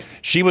second.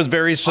 She was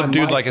very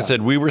subdued. Like I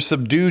said, we were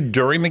subdued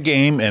during the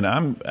game, and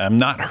I'm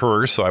not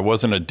her, so I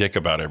wasn't a dick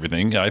about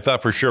everything. I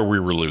thought for sure we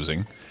were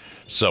losing.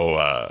 So,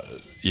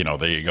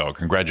 there you go.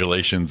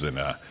 Congratulations. And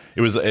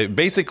it was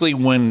basically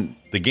when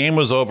the game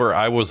was over,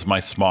 I was my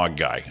smog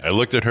guy. I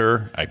looked at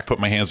her, I put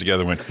my hands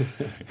together and went,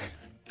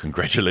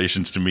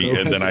 "Congratulations to me,"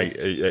 and then I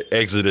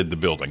exited the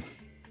building.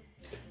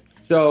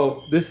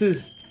 So this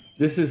is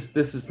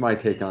my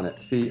take on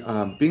it. See,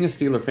 being a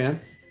Steeler fan,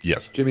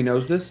 yes, Jimmy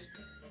knows this.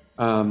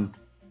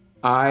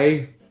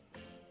 I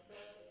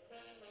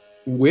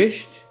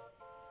wished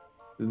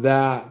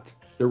that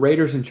the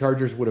Raiders and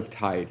Chargers would have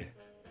tied.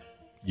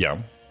 Yeah.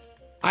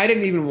 I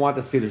didn't even want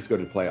the Steelers to go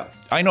to the playoffs.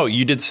 I know,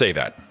 you did say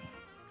that.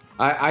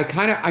 I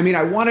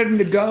wanted him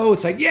to go.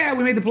 It's like, yeah,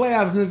 we made the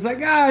playoffs. And it's like,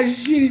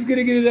 shit, he's going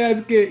to get his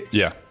ass kicked.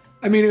 Yeah.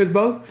 I mean, it was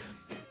both.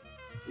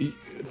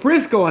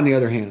 Frisco, on the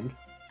other hand,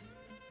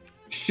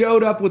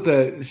 showed up with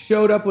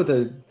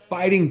a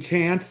fighting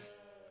chance.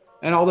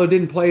 And although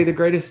didn't play the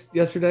greatest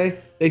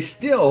yesterday, they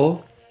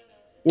still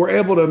were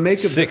able to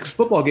make a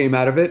football game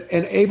out of it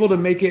and able to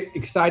make it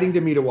exciting to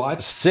me to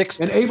watch.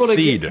 Sixth and able to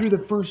seed. get through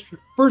the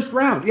first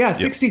round. Yeah,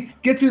 60.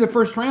 Get through the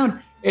first round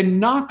and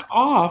knock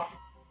off.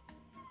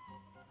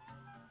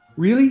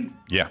 Really?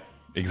 Yeah,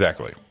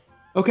 exactly.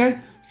 Okay.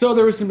 So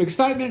there was some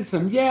excitement,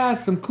 some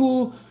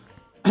cool,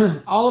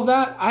 all of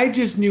that. I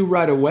just knew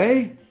right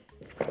away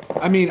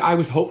I mean, I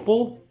was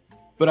hopeful,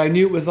 but I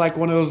knew it was like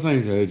one of those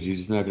things. Oh,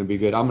 geez, it's not going to be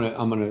good. I'm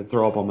gonna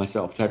throw up on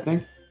myself type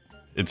thing.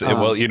 It's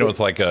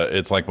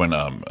like when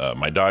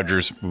my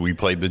Dodgers, we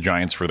played the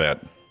Giants for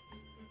that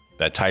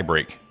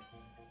tiebreak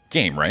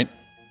game, right?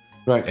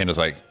 Right. And it's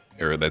like,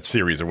 or that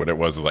series or what it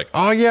was like,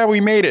 oh yeah,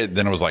 we made it.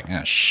 Then it was like,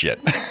 ah, shit.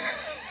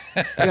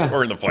 Yeah.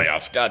 We're in the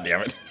playoffs. God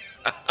damn it.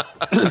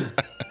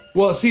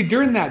 Well, see,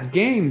 during that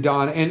game,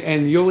 Don,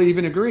 and you'll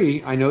even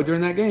agree, I know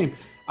during that game,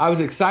 I was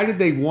excited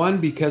they won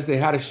because they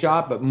had a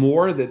shot, but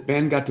more that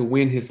Ben got to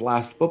win his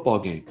last football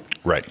game.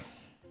 Right.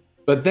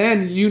 But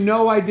then,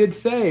 I did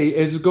say,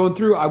 as going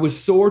through, I was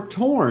sore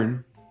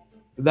torn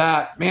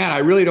that, man, I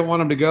really don't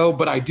want him to go,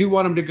 but I do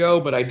want him to go,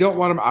 but I don't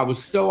want him. I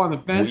was so on the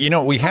fence.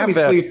 Well, we have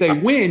Obviously, that. if they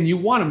win, you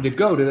want them to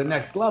go to the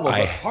next level.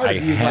 But part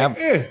of you is like,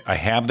 eh. I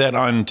have that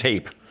on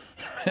tape.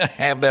 I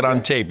have that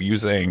on tape. You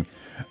saying,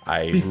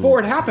 Before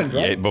it happened,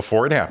 right? Yeah,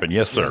 before it happened.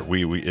 Yes, sir.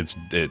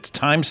 It's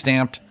time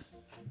stamped.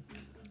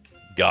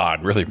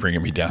 God, really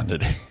bringing me down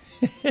today.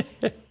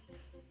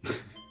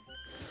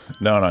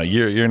 No,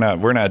 you're not.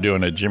 We're not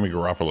doing it. Jimmy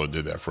Garoppolo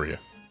did that for you.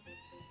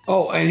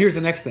 Oh, and here's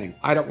the next thing.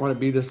 I don't want to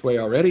be this way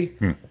already.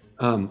 I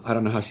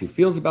don't know how she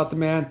feels about the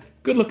man.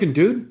 Good looking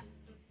dude.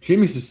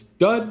 Jimmy's a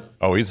stud.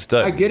 Oh, he's a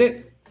stud. I get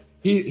it.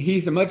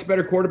 He's a much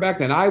better quarterback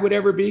than I would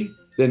ever be,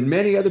 than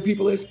many other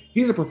people is.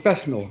 He's a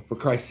professional, for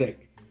Christ's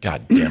sake.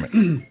 God damn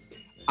it.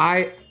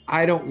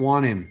 I don't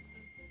want him.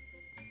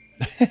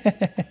 After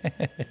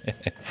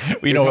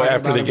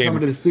the game,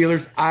 coming to the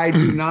Steelers, I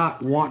do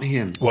not want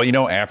him.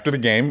 Well, after the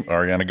game,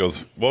 Ariana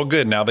goes, well,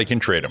 good. Now they can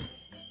trade him.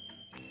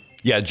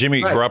 Yeah,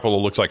 Jimmy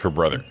Garoppolo looks like her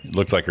brother.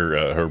 Looks like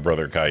her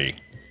brother, Kai.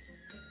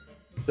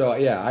 So,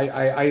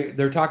 yeah,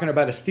 they're talking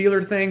about a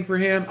Steeler thing for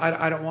him.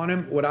 I don't want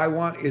him. What I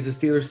want is the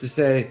Steelers to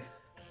say,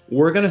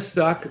 we're going to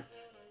suck,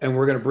 and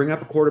we're going to bring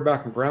up a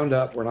quarterback from ground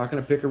up. We're not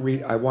going to pick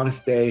I want to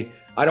stay.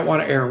 I don't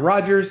want Aaron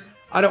Rodgers.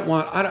 I don't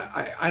want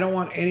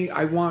any.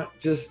 I want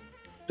just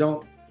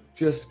let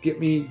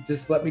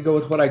me go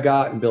with what I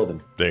got and build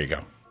him. There you go.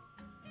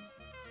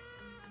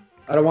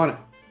 I don't want it.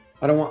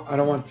 I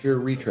don't want your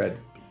retread.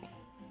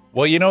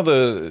 Well,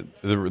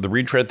 the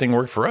retread thing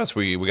worked for us.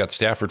 We got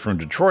Stafford from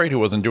Detroit who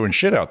wasn't doing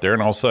shit out there,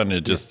 and all of a sudden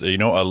it just a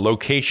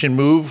location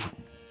move,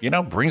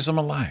 brings them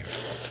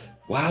alive.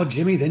 Wow,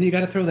 Jimmy, then you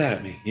got to throw that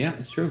at me. Yeah,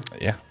 it's true.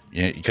 Yeah,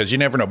 because you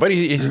never know. But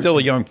he's still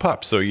a young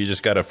pup, so you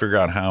just got to figure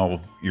out how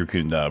you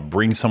can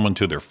bring someone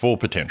to their full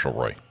potential,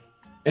 Roy.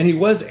 And he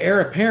was heir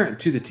apparent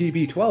to the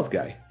TB12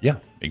 guy. Yeah,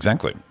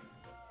 exactly.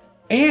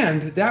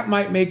 And that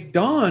might make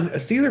Dawn a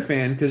Steeler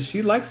fan because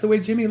she likes the way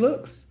Jimmy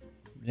looks.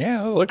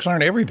 Yeah, the looks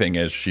aren't everything,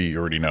 as she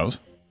already knows.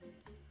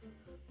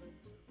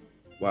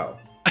 Wow.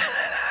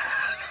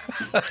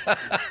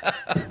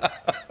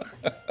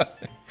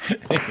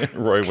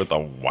 Roy with a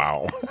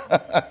wow.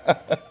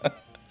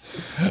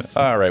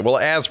 All right. Well,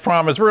 as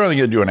promised, we're only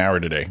going to do an hour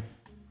today.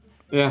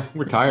 Yeah,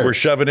 we're tired. We're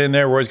shoving in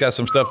there. Roy's got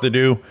some stuff to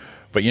do.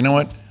 But you know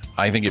what?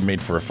 I think it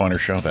made for a funner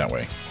show that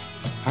way.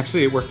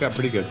 Actually, it worked out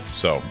pretty good.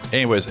 So,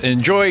 anyways,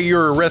 enjoy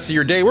your rest of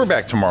your day. We're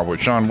back tomorrow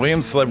with Sean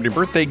Williams, Celebrity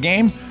Birthday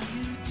Game.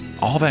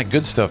 All that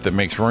good stuff that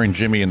makes Roy and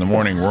Jimmy in the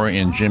morning, Roy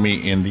and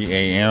Jimmy in the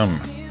AM.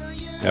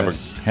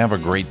 Have a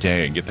great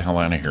day and get the hell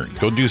out of here.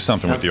 Go do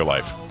something with your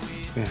life.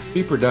 Yeah,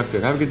 be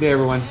productive. Have a good day,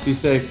 everyone. Be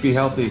safe. Be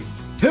healthy.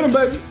 Hit them,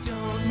 baby.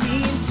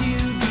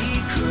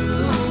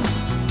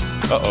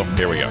 Uh-oh.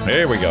 Here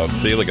we go.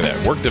 See, look at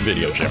that. Work the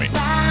video, Jimmy.